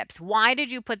design tips. Why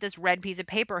did you put this red piece of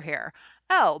paper here?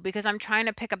 Oh, because I'm trying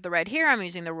to pick up the red here. I'm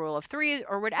using the rule of three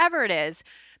or whatever it is.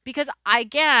 Because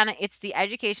again, it's the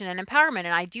education and empowerment.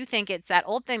 And I do think it's that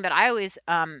old thing that I always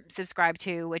subscribe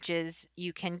to, which is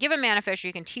you can give a man a fish, or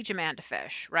you can teach a man to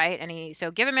fish, right?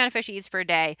 So give a man a fish, he eats for a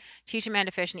day, teach a man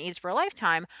to fish, and he eats for a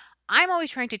lifetime. I'm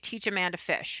always trying to teach a man to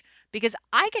fish because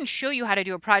I can show you how to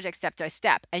do a project step by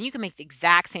step and you can make the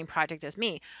exact same project as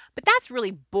me. But that's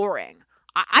really boring.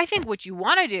 I think what you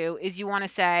want to do is you want to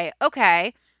say,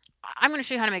 okay, I'm going to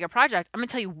show you how to make a project. I'm going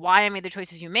to tell you why I made the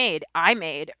choices I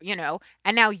made,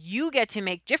 and now you get to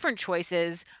make different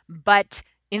choices, but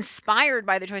inspired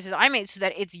by the choices I made so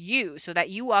that it's you, so that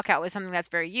you walk out with something that's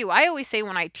very you. I always say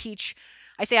when I teach,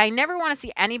 I say I never want to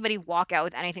see anybody walk out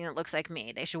with anything that looks like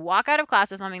me. They should walk out of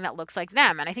class with something that looks like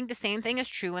them. And I think the same thing is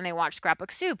true when they watch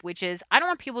Scrapbook Soup, which is I don't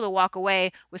want people to walk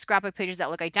away with scrapbook pages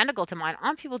that look identical to mine. I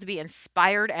want people to be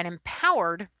inspired and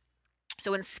empowered,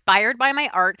 so inspired by my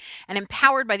art and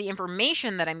empowered by the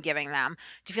information that I'm giving them,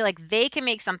 to feel like they can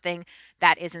make something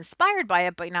that is inspired by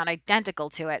it, but not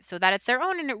identical to it, so that it's their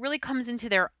own and it really comes into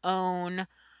their own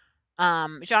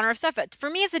genre of stuff. For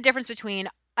me, it's the difference between,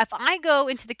 if I go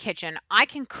into the kitchen, I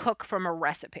can cook from a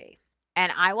recipe.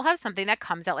 And I will have something that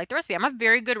comes out like the recipe. I'm a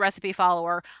very good recipe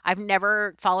follower. I've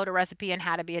never followed a recipe and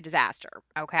had it be a disaster.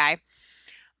 Okay.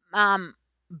 Um,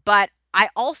 but I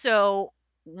also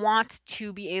want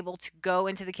to be able to go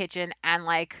into the kitchen and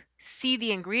like see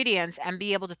the ingredients and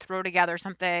be able to throw together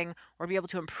something or be able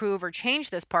to improve or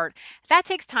change this part. That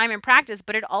takes time and practice,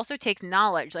 but it also takes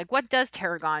knowledge. Like, what does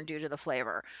tarragon do to the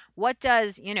flavor? What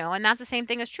does, and that's the same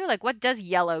thing is true. Like, what does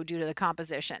yellow do to the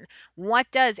composition? What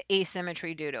does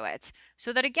asymmetry do to it?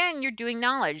 So that again, you're doing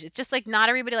knowledge. It's just like not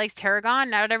everybody likes tarragon,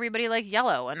 not everybody likes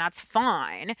yellow, and that's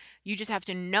fine. You just have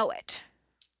to know it.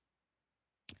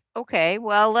 Okay,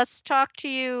 well, let's talk to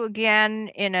you again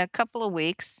in a couple of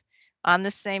weeks on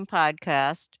the same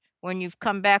podcast when you've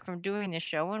come back from doing the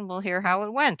show and we'll hear how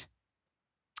it went.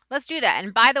 Let's do that.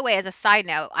 And by the way, as a side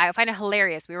note, I find it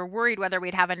hilarious. We were worried whether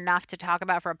we'd have enough to talk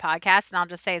about for a podcast. And I'll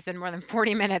just say it's been more than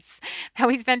 40 minutes that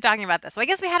we've been talking about this. So I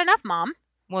guess we had enough, Mom.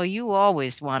 Well, you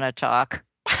always want to talk.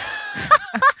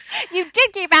 You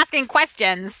did keep asking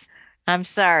questions. I'm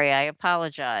sorry, I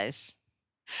apologize.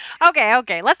 Okay,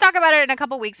 okay. Let's talk about it in a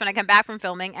couple weeks when I come back from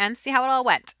filming and see how it all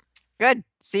went. Good.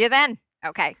 See you then.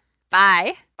 Okay.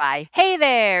 Bye. Bye. Hey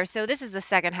there. So, this is the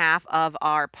second half of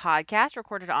our podcast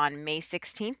recorded on May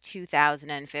 16th,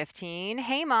 2015.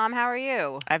 Hey, Mom, how are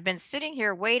you? I've been sitting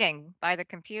here waiting by the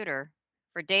computer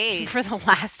for For days. the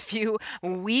last few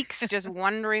weeks, just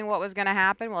wondering what was going to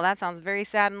happen. Well, that sounds very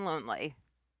sad and lonely.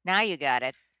 Now you got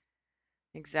it.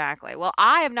 Exactly. Well,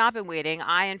 I have not been waiting.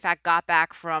 I, in fact, got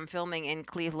back from filming in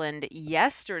Cleveland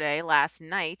yesterday, last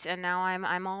night, and now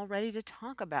I'm all ready to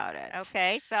talk about it.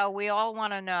 Okay, so we all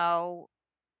want to know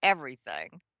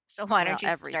everything. So why Well, don't you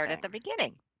start at the everything.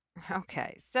 beginning?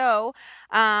 Okay, so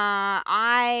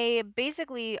I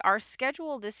basically our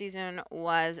schedule this season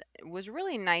was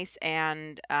really nice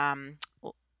and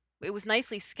it was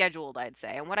nicely scheduled, I'd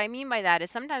say. And what I mean by that is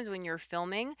sometimes when you're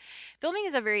filming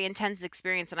is a very intense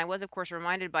experience. And I was, of course,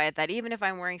 reminded by it that even if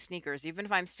I'm wearing sneakers, even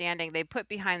if I'm standing, they put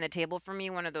behind the table for me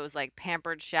one of those like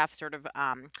pampered chef sort of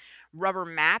rubber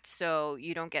mats so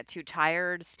you don't get too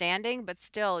tired standing. But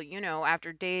still,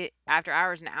 after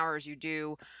hours and hours, you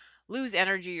do lose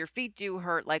energy, your feet do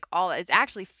hurt, like all it's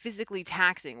actually physically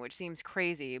taxing, which seems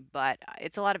crazy, but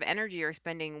it's a lot of energy you're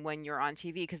expending when you're on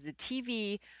TV because the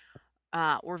TV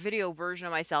or video version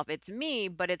of myself, it's me,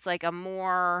 but it's like a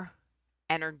more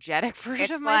energetic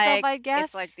version of It's myself, like I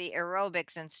it's like guess. the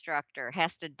aerobics instructor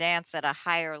has to dance at a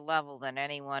higher level than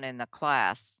anyone in the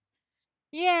class.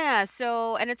 Yeah,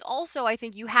 so and it's also I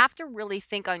think you have to really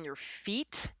think on your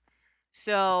feet.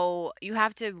 So you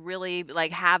have to really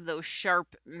like have those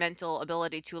sharp mental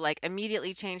ability to like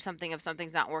immediately change something if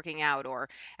something's not working out or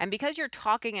and because you're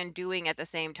talking and doing at the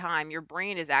same time, your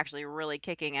brain is actually really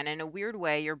kicking and in a weird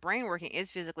way, your brain working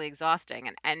is physically exhausting.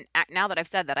 Now that I've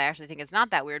said that, I actually think it's not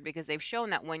that weird because they've shown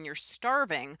that when you're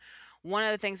starving, one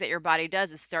of the things that your body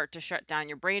does is start to shut down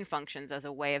your brain functions as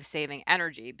a way of saving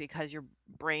energy because your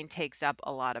brain takes up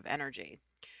a lot of energy.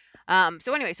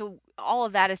 So anyway, so all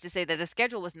of that is to say that the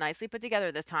schedule was nicely put together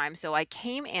this time. So I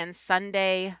came in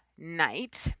Sunday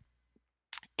night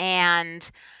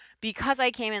and because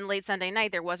I came in late Sunday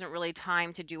night, there wasn't really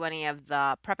time to do any of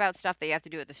the prep out stuff that you have to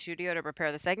do at the studio to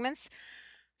prepare the segments.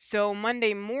 So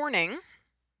Monday morning,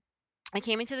 I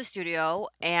came into the studio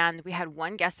and we had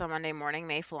one guest on Monday morning,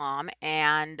 May Flom,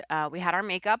 and we had our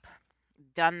makeup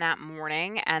done that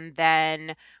morning and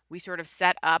then we sort of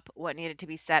set up what needed to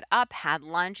be set up, had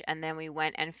lunch, and then we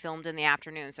went and filmed in the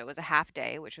afternoon. So it was a half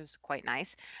day, which was quite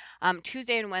nice.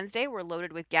 Tuesday and Wednesday were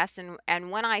loaded with guests,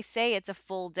 and when I say it's a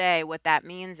full day, what that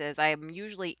means is I'm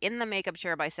usually in the makeup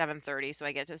chair by 7:30, so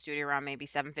I get to the studio around maybe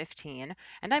 7:15.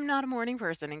 And I'm not a morning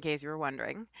person, in case you were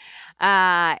wondering.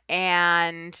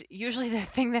 And usually the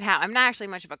thing that I'm not actually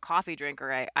much of a coffee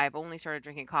drinker. I've only started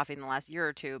drinking coffee in the last year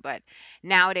or two, but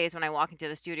nowadays when I walk into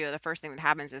the studio, the first thing that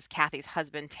happens is Kathy's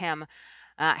husband, Tim,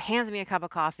 hands me a cup of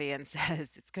coffee and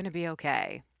says, "It's gonna be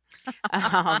okay."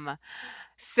 Um,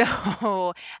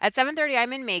 so at 7:30,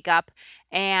 I'm in makeup,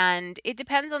 and it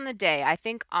depends on the day. I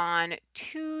think on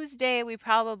Tuesday, we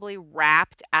probably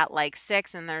wrapped at like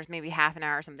 6, and there's maybe half an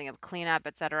hour or something of cleanup,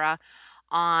 etc.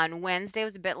 On Wednesday, it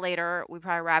was a bit later. We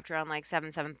probably wrapped around like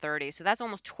 7:30. So that's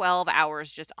almost 12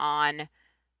 hours just on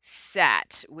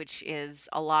set, which is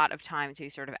a lot of time to be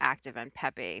sort of active and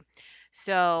peppy.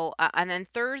 So, and then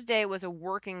Thursday was a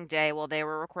working day while they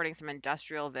were recording some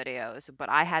industrial videos, but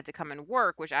I had to come and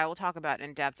work, which I will talk about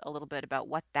in depth a little bit about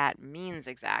what that means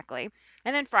exactly.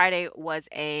 And then Friday was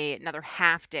another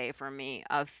half day for me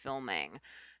of filming.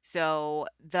 So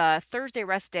the Thursday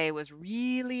rest day was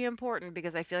really important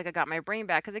because I feel like I got my brain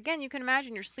back. Because again, you can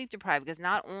imagine you're sleep deprived because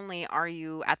not only are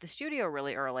you at the studio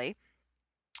really early,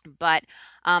 but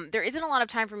there isn't a lot of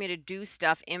time for me to do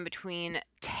stuff in between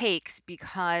takes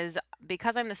because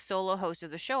I'm the solo host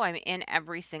of the show. I'm in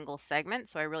every single segment,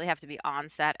 so I really have to be on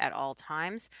set at all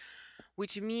times,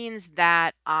 which means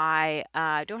that I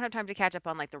don't have time to catch up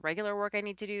on like the regular work I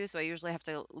need to do. So I usually have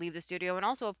to leave the studio. And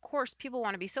also, of course, people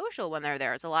want to be social when they're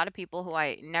there. It's a lot of people who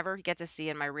I never get to see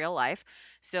in my real life.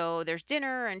 So there's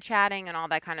dinner and chatting and all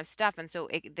that kind of stuff. And so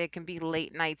they can be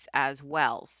late nights as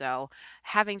well. So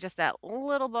having just that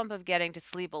little bump of getting to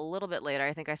sleep a little bit later,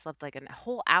 I think I slept like a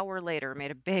whole hour later,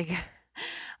 made a big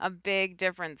a big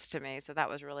difference to me. So that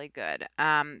was really good.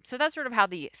 So that's sort of how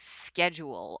the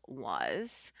schedule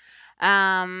was.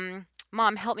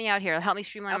 Mom, help me out here. Help me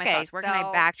streamline my Okay, thoughts. Where can I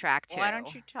so backtrack why to?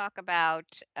 don't you talk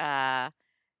about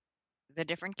the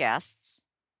different guests?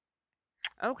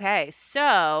 Okay,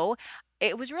 so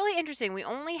it was really interesting. We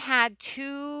only had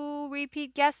two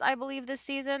repeat guests, I believe, this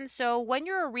season. So when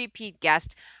you're a repeat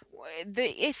guest,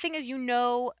 thing is,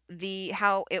 the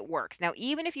how it works. Now,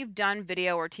 even if you've done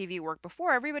video or TV work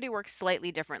before, everybody works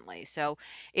slightly differently. So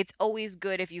it's always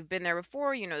good if you've been there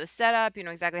before, you know the setup, you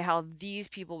know exactly how these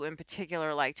people in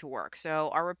particular like to work. So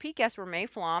our repeat guests were May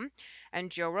Flom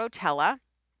and Joe Rotella.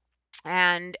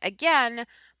 And again,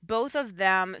 both of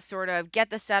them sort of get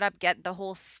the setup, get the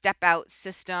whole step out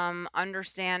system,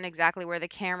 understand exactly where the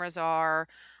cameras are,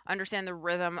 understand the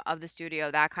rhythm of the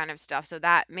studio, that kind of stuff. So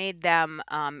that made them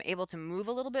able to move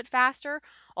a little bit faster.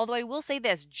 Although I will say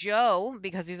this, Joe,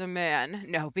 because he's a man,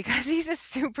 no, because he's a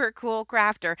super cool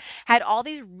crafter, had all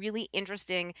these really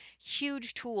interesting,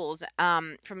 huge tools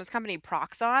from his company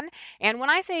Proxon. And when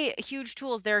I say huge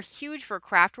tools, they're huge for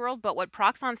craft world, but what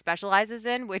Proxon specializes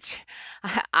in, which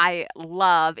I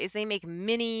love, is they make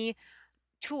mini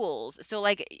tools. So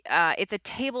like it's a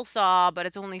table saw, but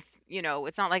it's only,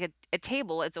 it's not like a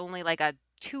table, it's only like a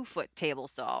 2 foot table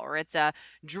saw, or it's a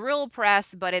drill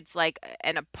press, but it's like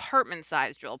an apartment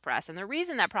size drill press. And the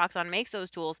reason that Proxon makes those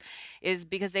tools is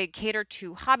because they cater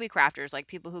to hobby crafters, like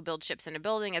people who build ships in a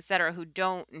building, etc., who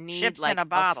don't need Ships in a like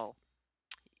bottle.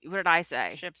 what did I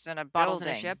say? Ships in a Bottles in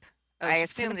a building. ship? Oh, I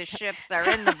ships in assume a the ships are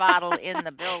in the bottle in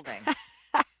the building.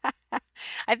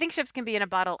 I think ships can be in a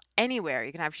bottle anywhere.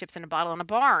 You can have ships in a bottle in a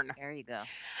barn. There you go.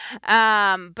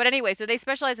 But anyway, so they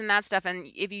specialize in that stuff, and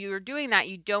if you're doing that,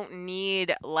 you don't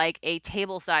need like a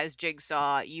table-sized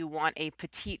jigsaw. You want a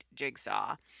petite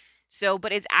jigsaw. So,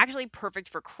 but it's actually perfect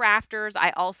for crafters.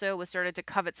 I also was started to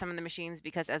covet some of the machines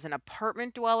because as an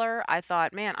apartment dweller, I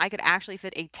thought, man, I could actually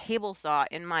fit a table saw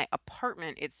in my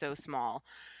apartment. It's so small.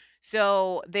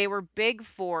 So they were big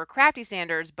for crafty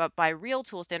standards, but by real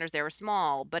tool standards, they were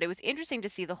small. But it was interesting to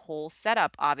see the whole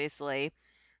setup, obviously,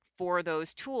 for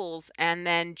those tools. And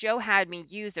then Joe had me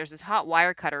use, there's this hot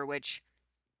wire cutter, which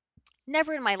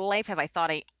never in my life have I thought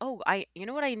you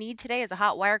know what I need today is a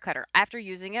hot wire cutter. After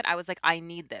using it, I was like, I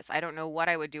need this. I don't know what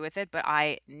I would do with it, but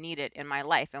I need it in my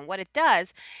life. And what it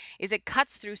does is it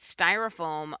cuts through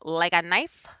styrofoam like a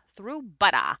knife through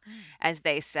butter, Mm. as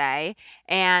they say,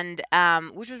 and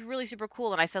which was really super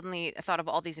cool. And I suddenly thought of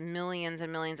all these millions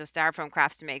and millions of styrofoam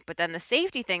crafts to make. But then the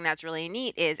safety thing that's really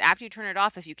neat is after you turn it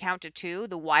off, if you count to two,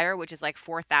 the wire, which is like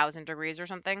 4,000 degrees or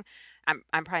something,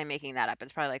 I'm probably making that up.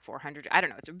 It's probably like 400. I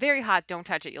don't know. It's very hot. Don't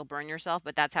touch it. You'll burn yourself.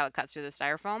 But that's how it cuts through the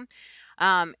styrofoam.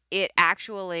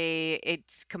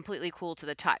 It's completely cool to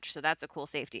the touch. So that's a cool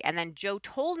safety. And then Joe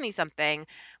told me something,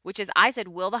 which is I said,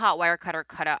 will the hot wire cutter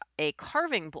cut a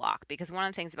carving block? Because one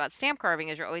of the things about stamp carving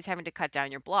is you're always having to cut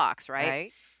down your blocks, right?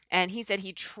 Right? And he said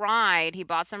he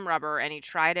bought some rubber and he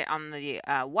tried it on the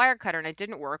wire cutter and it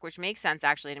didn't work, which makes sense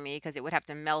actually to me because it would have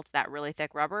to melt that really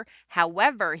thick rubber.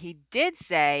 However, he did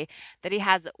say that he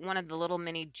has one of the little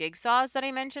mini jigsaws that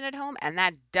I mentioned at home, and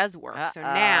that does work. So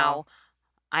Uh-oh. now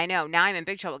I know now I'm in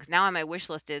big trouble because now on my wish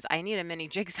list is I need a mini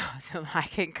jigsaw so I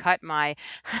can cut my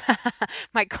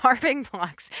my carving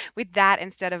blocks with that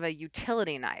instead of a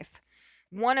utility knife.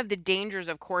 One of the dangers,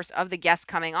 of course, of the guests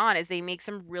coming on is they make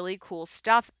some really cool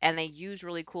stuff and they use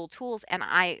really cool tools. And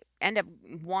I end up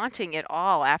wanting it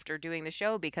all after doing the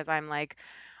show because I'm like,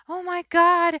 oh my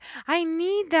God, I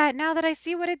need that now that I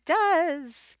see what it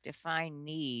does. Define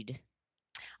need.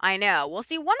 I know. Well,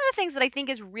 see, one of the things that I think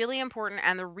is really important,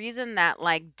 and the reason that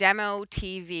like demo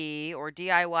TV or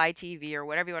DIY TV or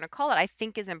whatever you want to call it, I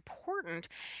think is important,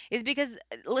 is because,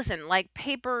 listen, like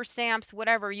paper, stamps,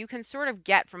 whatever, you can sort of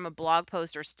get from a blog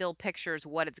post or still pictures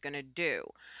what it's going to do.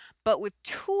 But with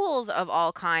tools of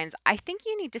all kinds, I think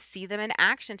you need to see them in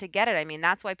action to get it. I mean,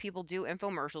 that's why people do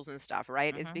infomercials and stuff,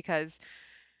 right? Is Mhm. because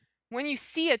when you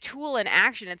see a tool in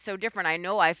action, it's so different. I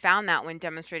know I found that when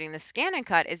demonstrating the scan and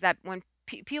cut is that when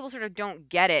people sort of don't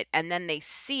get it and then they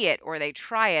see it or they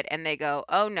try it and they go,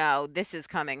 oh no, this is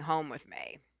coming home with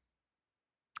me.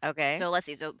 Okay. So let's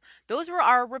see. So those were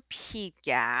our repeat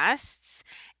guests.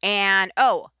 And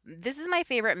oh, this is my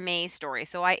favorite May story.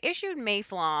 So I issued May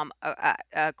Flom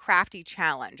a crafty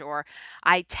challenge, or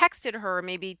I texted her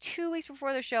maybe 2 weeks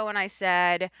before the show and I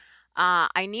said,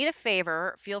 I need a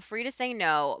favor. Feel free to say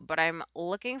no, but I'm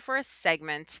looking for a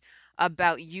segment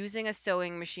about using a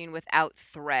sewing machine without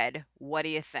thread. What do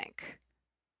you think?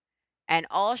 And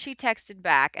all she texted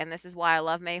back, and this is why I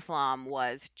love May Flom,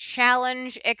 was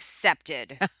challenge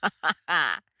accepted,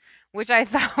 which I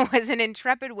thought was an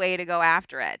intrepid way to go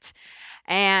after it.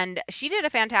 And she did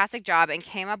a fantastic job and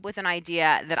came up with an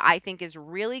idea that I think is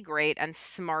really great and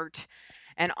smart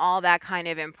and all that kind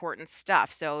of important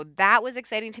stuff. So that was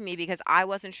exciting to me because I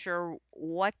wasn't sure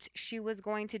what she was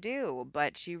going to do,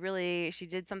 but she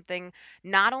did something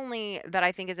not only that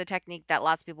I think is a technique that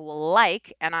lots of people will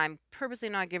like, and I'm purposely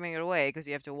not giving it away because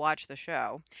you have to watch the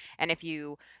show. And if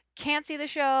you can't see the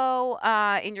show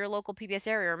in your local PBS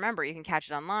area, remember you can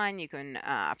catch it online. You can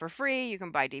for free. You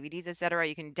can buy DVDs, etc.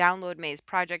 You can download May's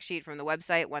project sheet from the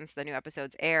website once the new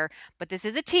episodes air. But this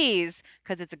is a tease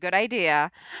because it's a good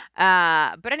idea.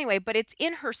 But anyway, but it's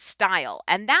in her style,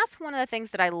 and that's one of the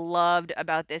things that I loved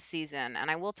about this season. And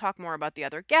I will talk more about the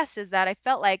other guests. Is that I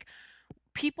felt like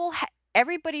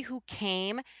everybody who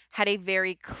came had a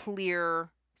very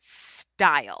clear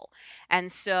style.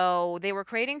 And so they were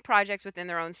creating projects within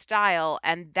their own style,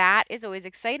 and that is always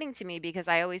exciting to me because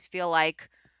I always feel like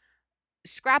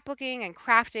scrapbooking and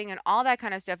crafting and all that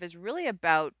kind of stuff is really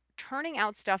about turning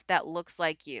out stuff that looks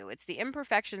like you. It's the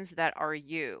imperfections that are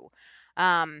you.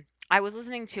 I was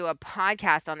listening to a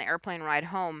podcast on the airplane ride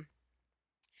home,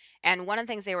 and one of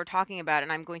the things they were talking about,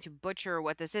 and I'm going to butcher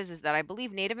what this is that I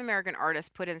believe Native American artists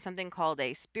put in something called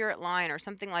a spirit line or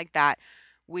something like that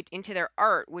into their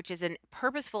art, which is a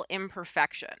purposeful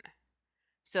imperfection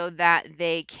so that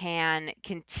they can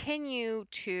continue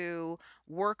to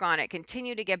work on it,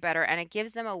 continue to get better, and it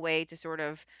gives them a way to sort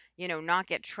of, not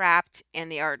get trapped in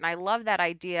the art. And I love that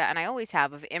idea, and I always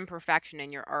have, of imperfection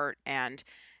in your art and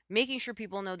making sure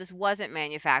people know this wasn't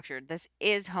manufactured. This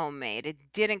is homemade. It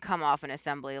didn't come off an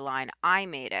assembly line. I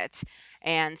made it.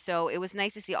 And so it was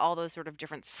nice to see all those sort of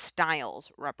different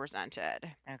styles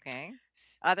represented. Okay.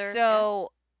 Other guests?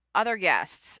 So, other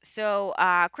guests. So,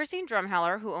 Christine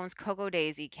Drumheller, who owns Coco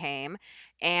Daisy, came,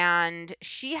 and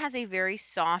she has a very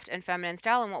soft and feminine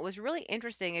style. And what was really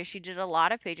interesting is she did a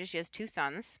lot of pages. She has two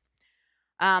sons.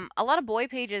 A lot of boy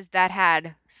pages that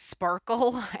had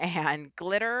sparkle and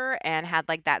glitter and had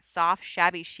like that soft,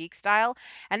 shabby chic style.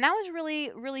 And that was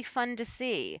really, really fun to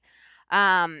see.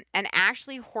 And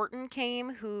Ashley Horton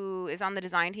came, who is on the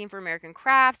design team for American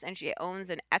Crafts, and she owns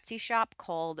an Etsy shop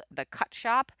called The Cut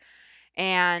Shop.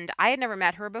 And I had never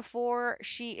met her before.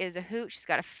 She is a hoot. She's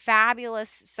got a fabulous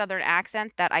Southern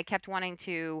accent that I kept wanting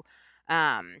to.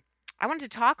 Um, I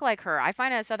wanted to talk like her. I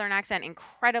find a Southern accent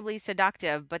incredibly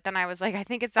seductive, but then I was like, I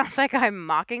think it sounds like I'm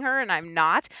mocking her, and I'm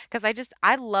not, because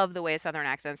I love the way a Southern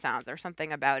accent sounds. There's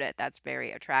something about it that's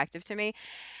very attractive to me.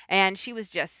 And she was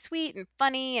just sweet and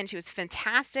funny, and she was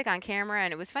fantastic on camera.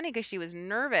 And it was funny because she was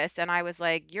nervous, and I was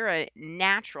like, "You're a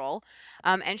natural."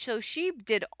 And so she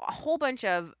did a whole bunch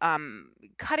of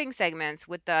cutting segments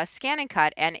with the scan and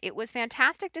cut, and it was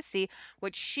fantastic to see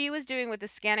what she was doing with the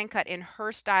scan and cut in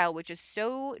her style, which is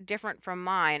so different from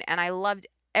mine. And I loved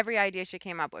every idea she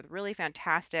came up with. Really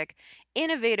fantastic,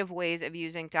 innovative ways of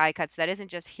using die cuts that isn't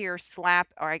just here slap,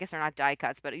 or I guess they're not die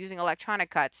cuts, but using electronic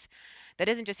cuts that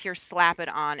isn't just here slap it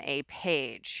on a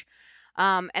page.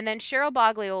 And then Cheryl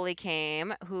Boglioli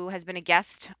came, who has been a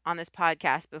guest on this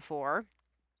podcast before.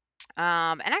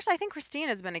 And actually, I think Christine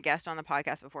has been a guest on the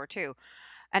podcast before too.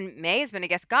 And May has been a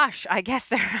guest. Gosh, I guess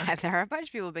there are a bunch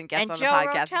of people who've been guests And on the Joe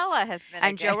podcast. Rotella has been a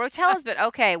And Joe guest. Rotella's been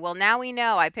okay. Well, now we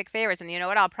know. I pick favorites, and you know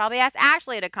what? I'll probably ask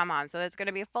Ashley to come on, so that's going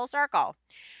to be a full circle.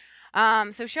 So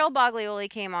Cheryl Boglioli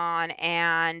came on,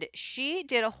 and she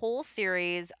did a whole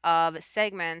series of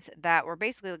segments that were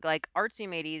basically like artsy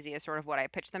made easy is sort of what I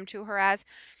pitched them to her as,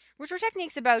 which were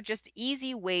techniques about just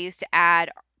easy ways to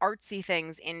add artsy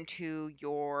things into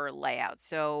your layout.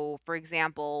 So, for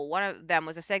example, one of them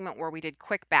was a segment where we did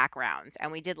quick backgrounds,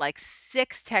 and we did like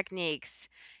six techniques,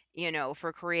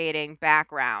 for creating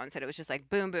backgrounds. And it was just like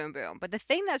boom, boom, boom. But the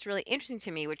thing that's really interesting to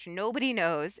me, which nobody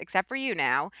knows except for you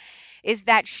now, is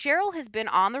that Cheryl has been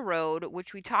on the road,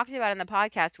 which we talked about in the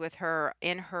podcast with her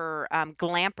in her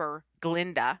Glamper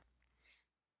Glinda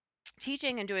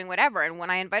teaching and doing whatever. And when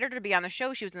I invited her to be on the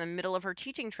show, she was in the middle of her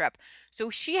teaching trip. So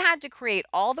she had to create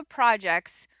all the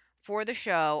projects for the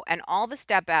show and all the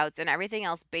step outs and everything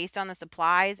else based on the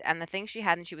supplies and the things she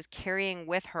had and she was carrying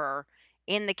with her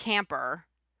in the camper,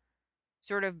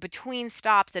 sort of between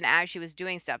stops and as she was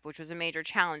doing stuff, which was a major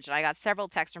challenge. And I got several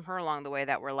texts from her along the way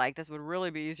that were like, this would really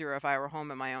be easier if I were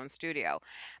home in my own studio.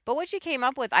 But what she came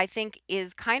up with, I think,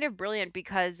 is kind of brilliant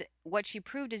because what she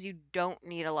proved is you don't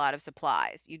need a lot of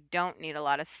supplies. You don't need a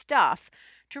lot of stuff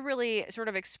to really sort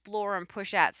of explore and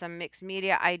push at some mixed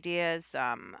media ideas,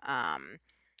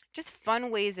 just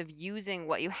fun ways of using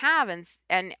what you have.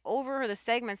 And over the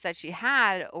segments that she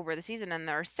had over the season, and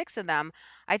there are six of them,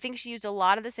 I think she used a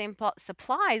lot of the same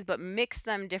supplies but mixed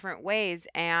them different ways.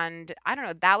 And I don't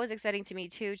know, that was exciting to me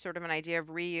too, sort of an idea of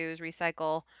reuse,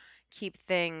 recycle, keep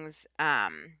things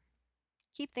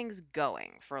keep things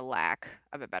going, for lack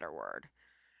of a better word.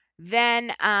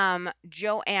 Then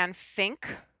Joanne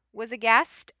Fink was a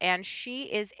guest, and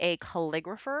she is a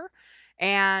calligrapher.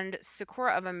 And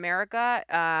Sakura of America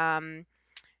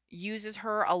uses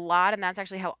her a lot, and that's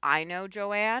actually how I know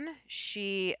Joanne.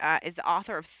 She is the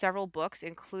author of several books,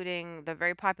 including the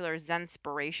very popular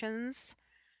Zenspirations.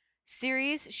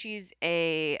 series. She's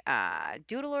a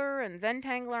doodler and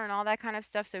Zentangler and all that kind of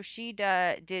stuff. So she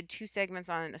did two segments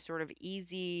on a sort of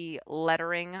easy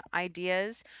lettering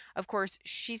ideas. Of course,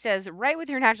 she says write with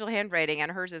your natural handwriting,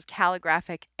 and hers is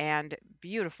calligraphic and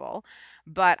beautiful.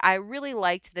 But I really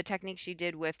liked the technique she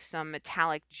did with some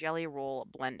metallic jelly roll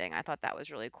blending. I thought that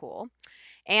was really cool.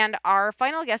 And our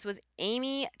final guest was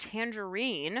Amy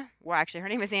Tangerine. Well, actually, her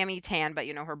name is Amy Tan, but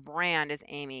her brand is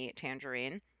Amy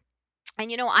Tangerine.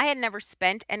 And I had never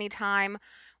spent any time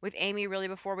with Amy really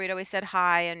before. We'd always said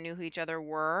hi and knew who each other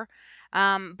were.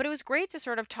 But it was great to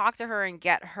sort of talk to her and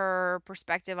get her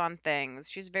perspective on things.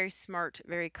 She's very smart,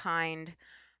 very kind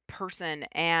person,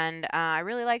 and I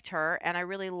really liked her, and I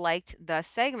really liked the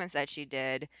segments that she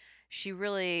did. She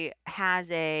really has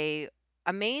a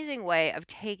amazing way of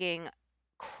taking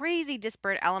crazy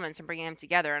disparate elements and bringing them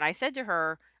together. And I said to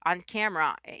her on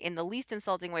camera, in the least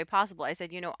insulting way possible, I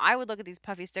said, I would look at these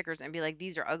puffy stickers and be like,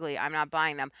 these are ugly, I'm not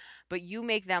buying them, but you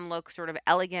make them look sort of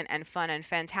elegant and fun and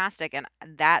fantastic, and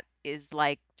that is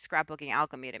like scrapbooking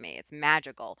alchemy to me. It's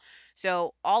magical.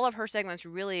 So all of her segments,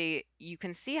 really, you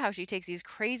can see how she takes these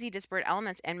crazy disparate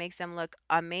elements and makes them look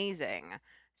amazing.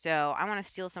 So I want to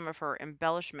steal some of her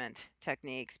embellishment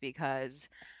techniques because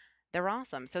they're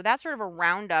awesome. So that's sort of a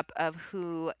roundup of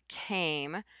who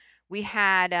came. We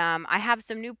had I have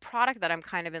some new product that I'm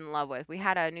kind of in love with. We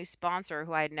had a new sponsor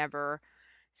who I had never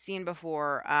seen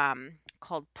before,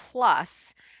 called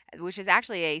Plus, which is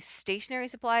actually a stationery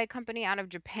supply company out of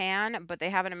Japan, but they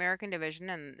have an American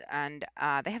division, and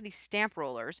they have these stamp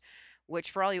rollers.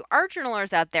 Which, for all you art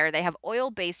journalers out there, they have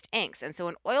oil-based inks. And so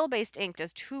an oil-based ink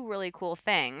does two really cool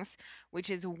things, which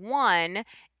is one,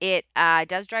 it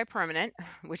does dry permanent,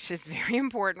 which is very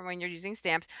important when you're using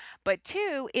stamps. But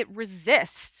two, it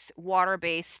resists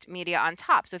water-based media on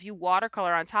top. So if you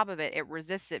watercolor on top of it, it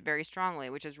resists it very strongly,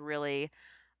 which is really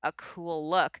a cool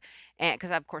look. And because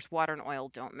of course water and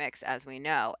oil don't mix, as we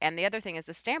know. And the other thing is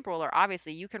the stamp roller,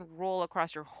 obviously you can roll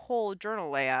across your whole journal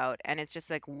layout and it's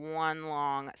just like one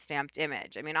long stamped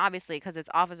image. I mean, obviously because it's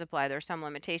office supply, there's some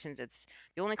limitations. It's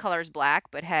the only color is black,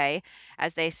 but hey,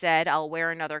 as they said, I'll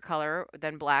wear another color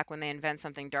than black when they invent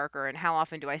something darker. And how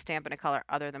often do I stamp in a color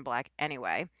other than black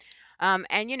anyway? And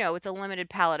it's a limited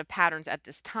palette of patterns at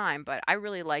this time, but I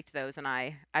really liked those, and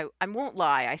I won't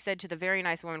lie. I said to the very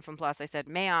nice woman from Plus, I said,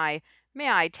 may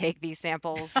I take these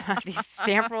samples, these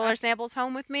stamp roller samples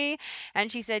home with me?"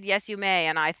 And she said, "Yes, you may."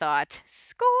 And I thought,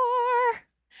 score.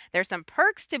 There's some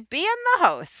perks to being the I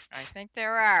host. think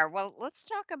there are. Well, let's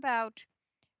talk about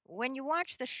when you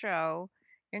watch the show,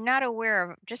 you're not aware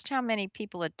of just how many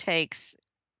people it takes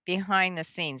behind the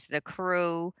scenes, the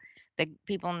crew, the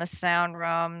people in the sound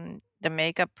room, the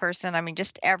makeup person. I mean,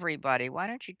 just everybody. Why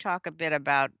don't you talk a bit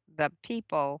about the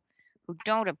people who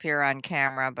don't appear on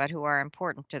camera but who are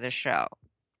important to the show?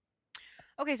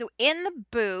 Okay, so in the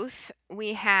booth,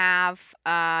 we have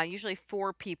usually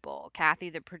four people: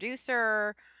 Kathy, the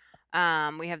producer,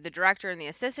 we have the director and the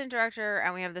assistant director,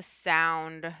 and we have the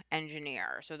sound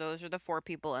engineer. So those are the four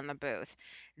people in the booth.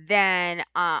 Then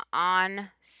on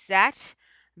set,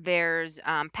 there's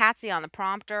Patsy on the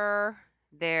prompter.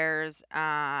 There's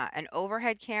an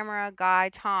overhead camera guy,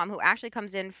 Tom, who actually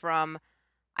comes in from,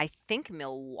 I think,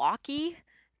 Milwaukee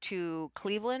to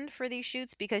Cleveland for these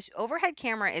shoots, because overhead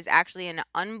camera is actually an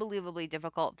unbelievably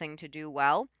difficult thing to do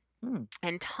well. Hmm.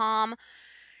 And Tom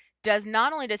does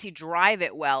not only does he drive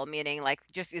it well, meaning like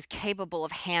just is capable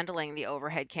of handling the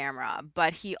overhead camera,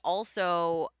 but he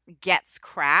also gets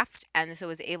craft and so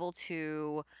is able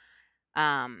to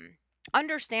um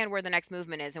understand where the next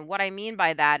movement is. And what I mean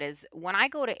by that is when I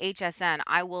go to HSN,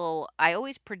 I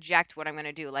always project what I'm going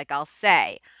to do. Like I'll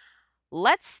say,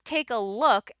 let's take a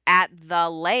look at the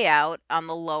layout on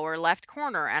the lower left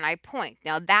corner, and I point.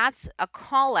 Now that's a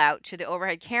call out to the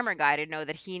overhead camera guy to know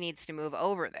that he needs to move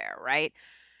over there, right?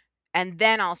 And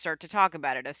then I'll start to talk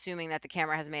about it, assuming that the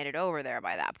camera has made it over there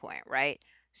by that point, right?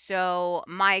 So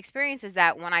my experience is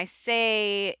that when I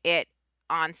say it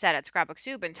on set at Scrapbook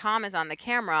Soup and Tom is on the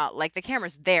camera, like the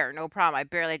camera's there, no problem. I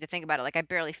barely had to think about it. Like I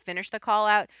barely finished the call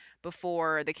out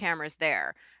before the camera's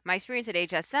there. My experience at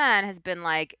HSN has been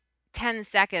like 10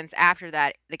 seconds after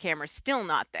that, the camera's still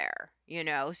not there, you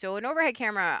know? So an overhead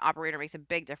camera operator makes a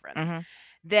big difference. Hmm.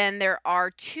 Then there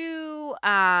are two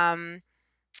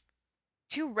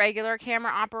regular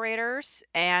camera operators,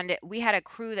 and we had a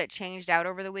crew that changed out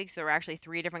over the week. So there were actually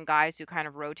three different guys who kind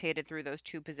of rotated through those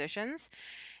two positions.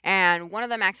 And one of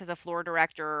them acts as a floor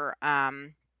director,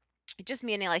 just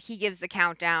meaning like he gives the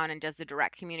countdown and does the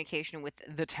direct communication with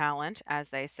the talent, as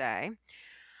they say.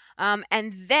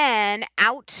 And then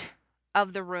out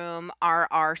of the room are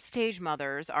our stage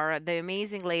mothers, are the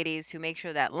amazing ladies who make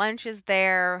sure that lunch is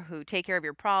there, who take care of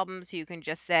your problems, who you can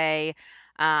just say,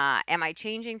 am I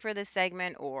changing for this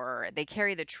segment? Or they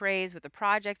carry the trays with the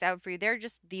projects out for you. They're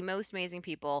just the most amazing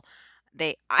people.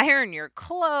 They iron your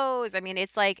clothes. I mean,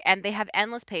 it's like, and they have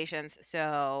endless patience.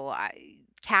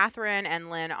 Catherine and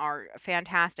Lynn are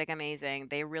fantastic, amazing.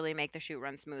 They really make the shoot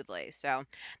run smoothly. So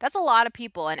that's a lot of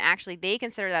people. And actually, they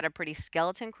consider that a pretty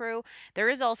skeleton crew. There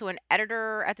is also an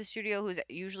editor at the studio who's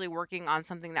usually working on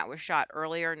something that was shot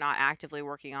earlier, not actively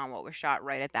working on what was shot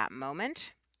right at that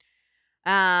moment.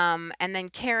 And then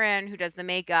Karen, who does the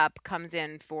makeup, comes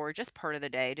in for just part of the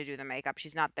day to do the makeup.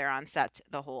 She's not there on set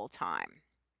the whole time.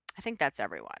 I think that's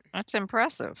everyone. That's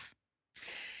impressive.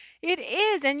 It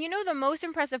is. And the most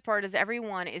impressive part is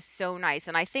everyone is so nice.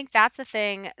 And I think that's the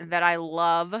thing that I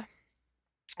love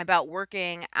about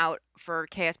working out for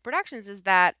KS Productions is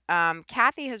that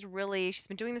Kathy has really, she's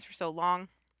been doing this for so long.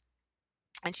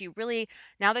 And she really,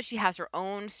 now that she has her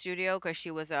own studio, because she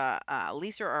was a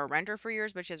leaser or a renter for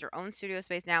years, but she has her own studio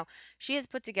space now, she has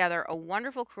put together a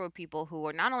wonderful crew of people who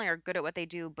are not only are good at what they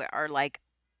do, but are like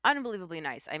unbelievably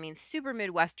nice. I mean, super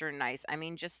Midwestern nice. I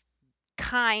mean, just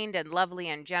kind and lovely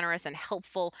and generous and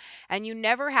helpful. And you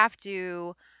never have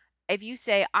to, if you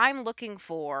say, I'm looking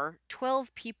for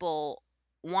 12 people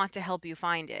want to help you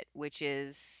find it, which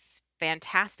is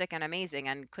fantastic and amazing.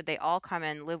 And could they all come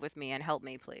and live with me and help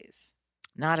me, please?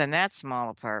 Not in that small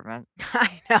apartment.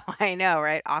 I know,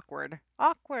 right? Awkward.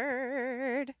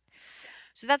 Awkward.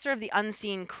 So that's sort of the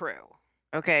unseen crew.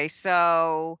 Okay,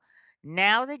 so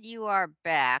now that you are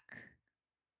back,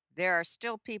 there are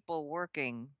still people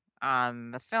working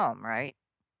on the film, right?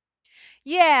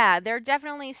 Yeah, they're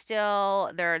definitely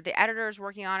still they're the editors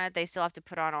working on it. They still have to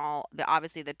put on all the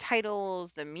obviously the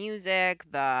titles, the music,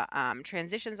 the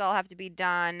transitions all have to be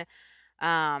done.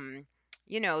 Um,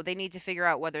 they need to figure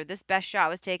out whether this best shot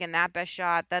was taken, that best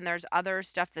shot. Then there's other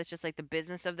stuff that's just like the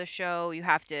business of the show. You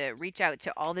have to reach out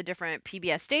to all the different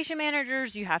PBS station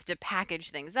managers. You have to package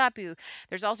things up.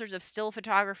 There's all sorts of still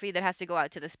photography that has to go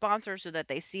out to the sponsors so that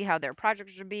they see how their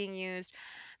projects are being used.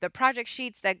 The project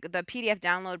sheets that the PDF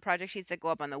download project sheets that go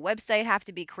up on the website have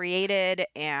to be created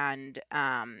and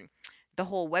the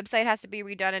whole website has to be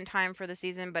redone in time for the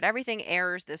season, but everything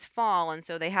airs this fall, and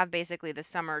so they have basically the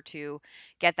summer to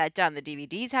get that done. The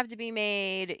DVDs have to be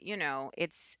made,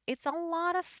 it's a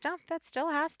lot of stuff that still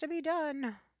has to be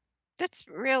done. That's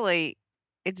really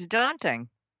it's daunting.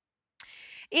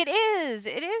 It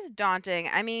is daunting.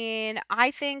 I mean,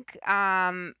 I think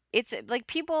it's like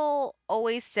people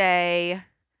always say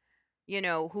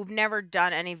who've never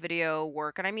done any video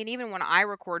work. And I mean, even when I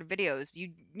record videos,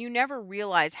 you never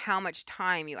realize how much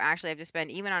time you actually have to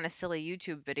spend, even on a silly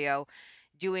YouTube video,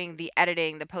 doing the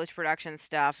editing, the post-production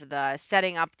stuff, the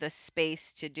setting up the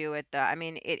space to do it. I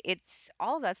mean, it's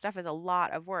all of that stuff is a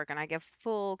lot of work, and I give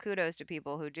full kudos to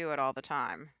people who do it all the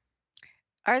time.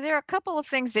 Are there a couple of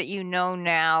things that you know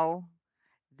now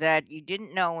that you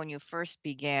didn't know when you first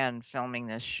began filming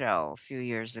this show a few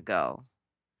years ago?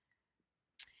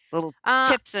 Little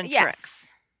tips and Yes.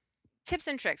 tricks. Tips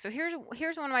and tricks. So here's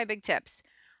one of my big tips.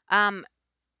 Um,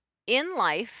 in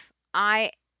life,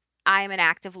 I'm an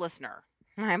active listener.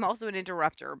 I'm also an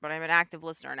interrupter, but I'm an active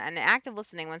listener. And active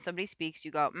listening, when somebody speaks,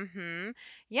 you go, mm-hmm,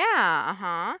 yeah,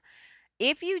 uh-huh.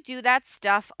 If you do that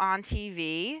stuff on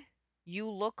TV, you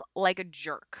look like a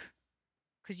jerk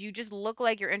because you just look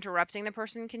like you're interrupting the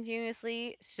person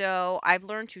continuously. So I've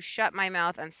learned to shut my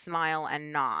mouth and smile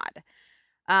and nod.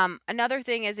 Another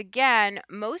thing is, again,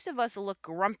 most of us look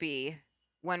grumpy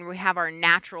when we have our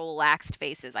natural relaxed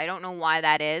faces. I don't know why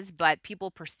that is, but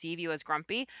people perceive you as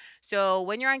grumpy. So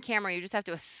when you're on camera, you just have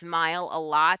to smile a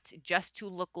lot just to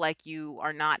look like you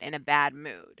are not in a bad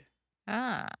mood.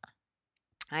 Ah,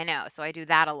 I know. So I do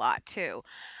that a lot too.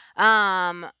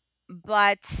 Um,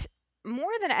 but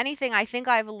more than anything, I think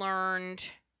I've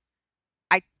learned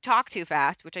I talk too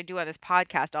fast, which I do on this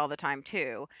podcast all the time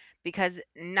too, because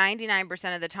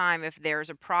 99% of the time, if there's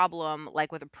a problem,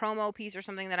 like with a promo piece or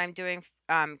something that I'm doing,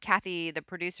 Kathy, the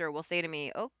producer, will say to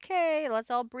me, okay,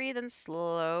 let's all breathe and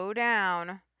slow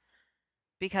down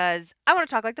because I want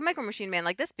to talk like the Micro Machine Man,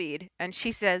 like this speed. And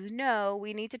she says, no,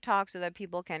 we need to talk so that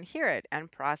people can hear it and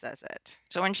process it.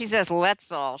 so when she says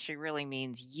let's all, she really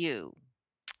means you.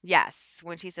 Yes,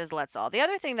 when she says let's all. The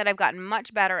other thing that I've gotten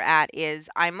much better at is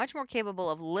I'm much more capable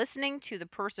of listening to the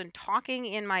person talking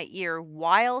in my ear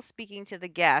while speaking to the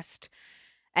guest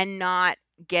and not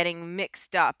getting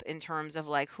mixed up in terms of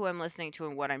like who I'm listening to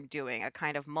and what I'm doing. A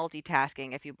kind of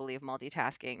multitasking, if you believe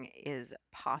multitasking is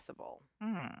possible.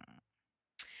 Hmm.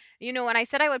 When I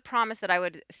said I would promise that I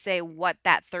would say what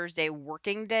that Thursday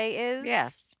working day is,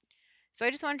 Yes. So I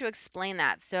just wanted to explain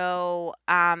that. So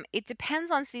it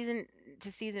depends on season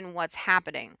to season what's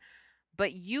happening.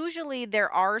 But usually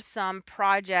there are some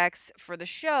projects for the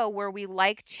show where we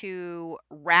like to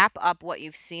wrap up what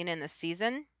you've seen in the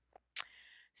season.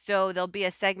 So there'll be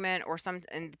a segment, or some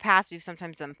in the past we've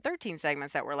sometimes done 13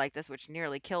 segments that were like this, which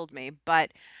nearly killed me,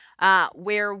 but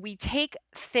where we take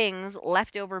things,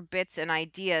 leftover bits and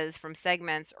ideas from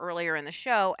segments earlier in the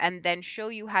show, and then show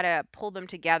you how to pull them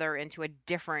together into a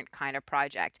different kind of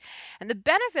project. And the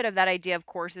benefit of that idea, of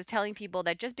course, is telling people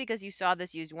that just because you saw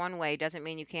this used one way doesn't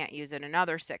mean you can't use it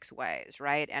another six ways,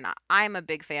 right? And I'm a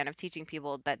big fan of teaching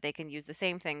people that they can use the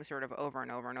same thing sort of over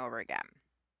and over and over again.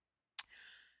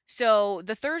 So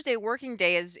the Thursday working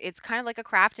day is it's kind of like a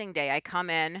crafting day. I come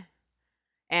in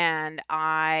and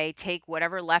I take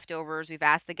whatever leftovers we've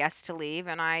asked the guests to leave,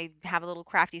 and I have a little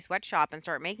crafty sweatshop and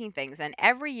start making things. And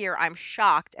every year I'm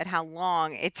shocked at how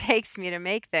long it takes me to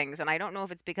make things. And I don't know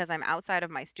if it's because I'm outside of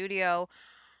my studio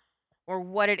or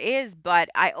what it is, but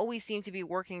I always seem to be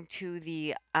working to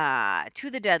the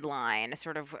deadline,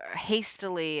 sort of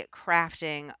hastily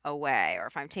crafting away. Or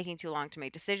if I'm taking too long to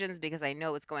make decisions because I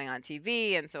know it's going on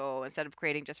TV, and so instead of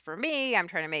creating just for me, I'm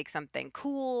trying to make something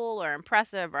cool or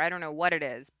impressive, or I don't know what it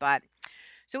is. But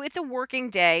so it's a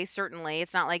working day, certainly.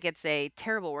 It's not like it's a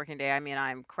terrible working day. I mean,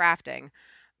 I'm crafting,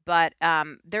 but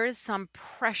there is some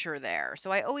pressure there.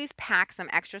 So I always pack some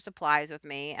extra supplies with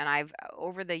me, and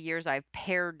over the years I've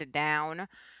pared down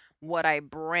what I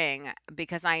bring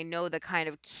because I know the kind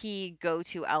of key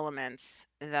go-to elements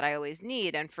that I always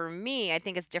need. And for me, I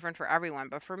think it's different for everyone,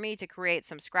 but for me to create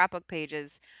some scrapbook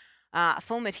pages,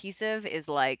 foam adhesive is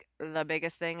like the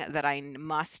biggest thing that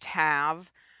must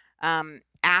have.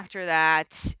 After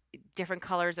that, different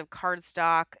colors of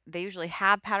cardstock. They usually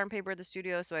have pattern paper at the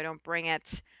studio, so I don't bring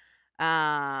it.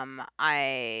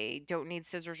 I don't need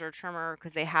scissors or trimmer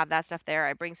because they have that stuff there.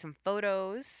 I bring some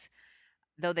photos,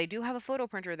 though they do have a photo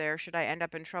printer there should I end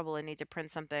up in trouble and need to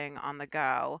print something on the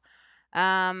go.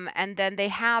 And then they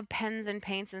have pens and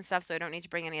paints and stuff, so I don't need to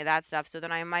bring any of that stuff. So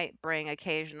then I might bring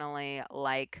occasionally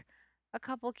like a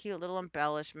couple cute little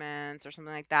embellishments or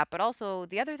something like that. But also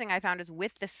the other thing I found is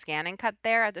with the scan and cut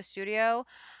there at the studio,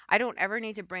 I don't ever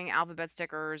need to bring alphabet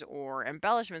stickers or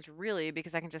embellishments really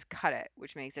because I can just cut it,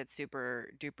 which makes it super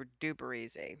duper duper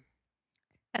easy.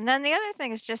 And then the other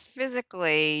thing is just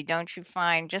physically, don't you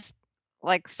find just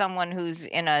like someone who's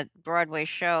in a Broadway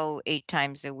show 8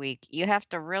 times a week, you have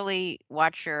to really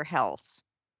watch your health.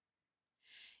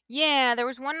 Yeah, there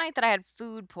was one night that I had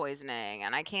food poisoning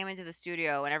and I came into the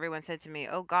studio and everyone said to me,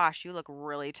 "Oh gosh, you look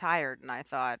really tired." And I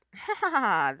thought,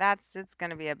 it's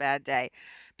going to be a bad day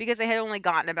because I had only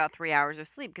gotten about 3 hours of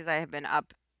sleep because I had been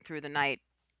up through the night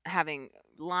having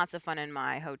lots of fun in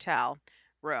my hotel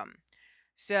room.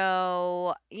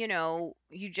 So, you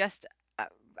just, uh,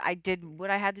 I did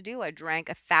what I had to do. I drank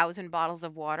 1,000 bottles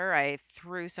of water. I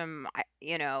threw some,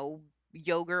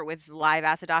 yogurt with live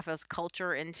acidophilus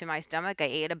culture into my stomach. I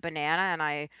ate a banana and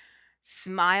I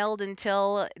smiled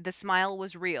until the smile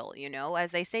was real.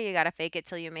 As they say, you got to fake it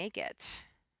till you make it.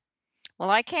 Well,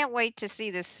 I can't wait to see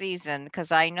this season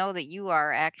because I know that you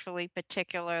are actually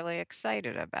particularly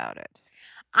excited about it.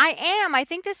 I am. I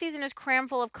think this season is crammed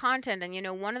full of content. And,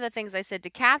 one of the things I said to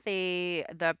Kathy,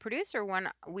 the producer, when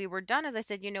we were done, is I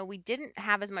said, we didn't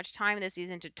have as much time this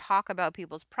season to talk about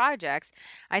people's projects.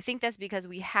 I think that's because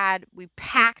we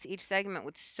packed each segment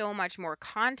with so much more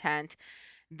content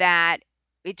that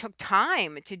it took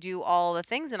time to do all the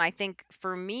things. And I think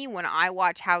for me, when I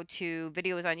watch how to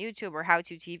videos on YouTube or how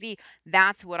to TV,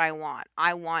 that's what I want.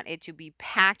 I want it to be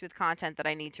packed with content that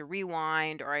I need to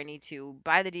rewind or I need to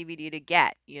buy the DVD to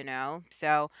get.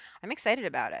 So I'm excited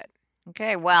about it.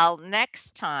 Okay, well,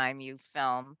 next time you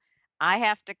film, I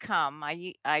have to come.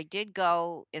 I did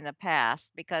go in the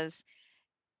past because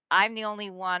I'm the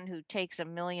only one who takes a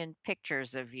million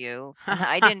pictures of you, and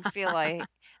I didn't feel I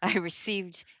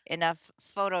received enough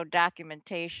photo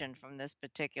documentation from this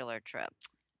particular trip.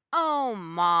 Oh,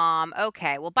 mom.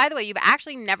 Okay. Well, by the way, you've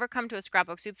actually never come to a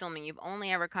scrapbook soup filming. You've only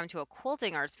ever come to a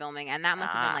quilting arts filming, and that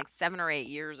must have been Ah, like 7 or 8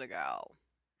 years ago.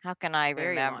 how can I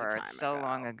Very long remember? It's time so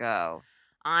long ago. ago.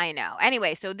 I know.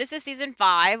 Anyway, so this is season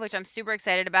 5, which I'm super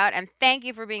excited about. And thank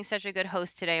you for being such a good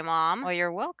host today, Mom. Well,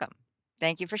 you're welcome.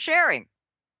 Thank you for sharing.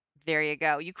 There you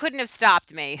go. You couldn't have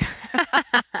stopped me.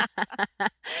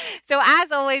 So,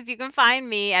 as always, you can find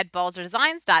me at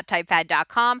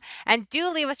balzerdesigns.typepad.com. And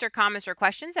do leave us your comments or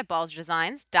questions at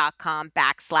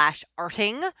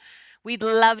balzerdesigns.com/arting. We'd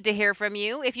love to hear from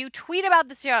you. If you tweet about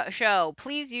the show,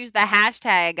 please use the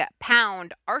hashtag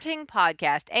pound arting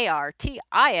podcast, ARTING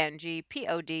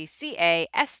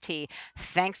PODCAST.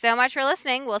 Thanks so much for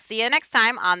listening. We'll see you next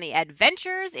time on the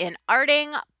Adventures in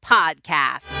Arting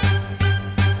podcast.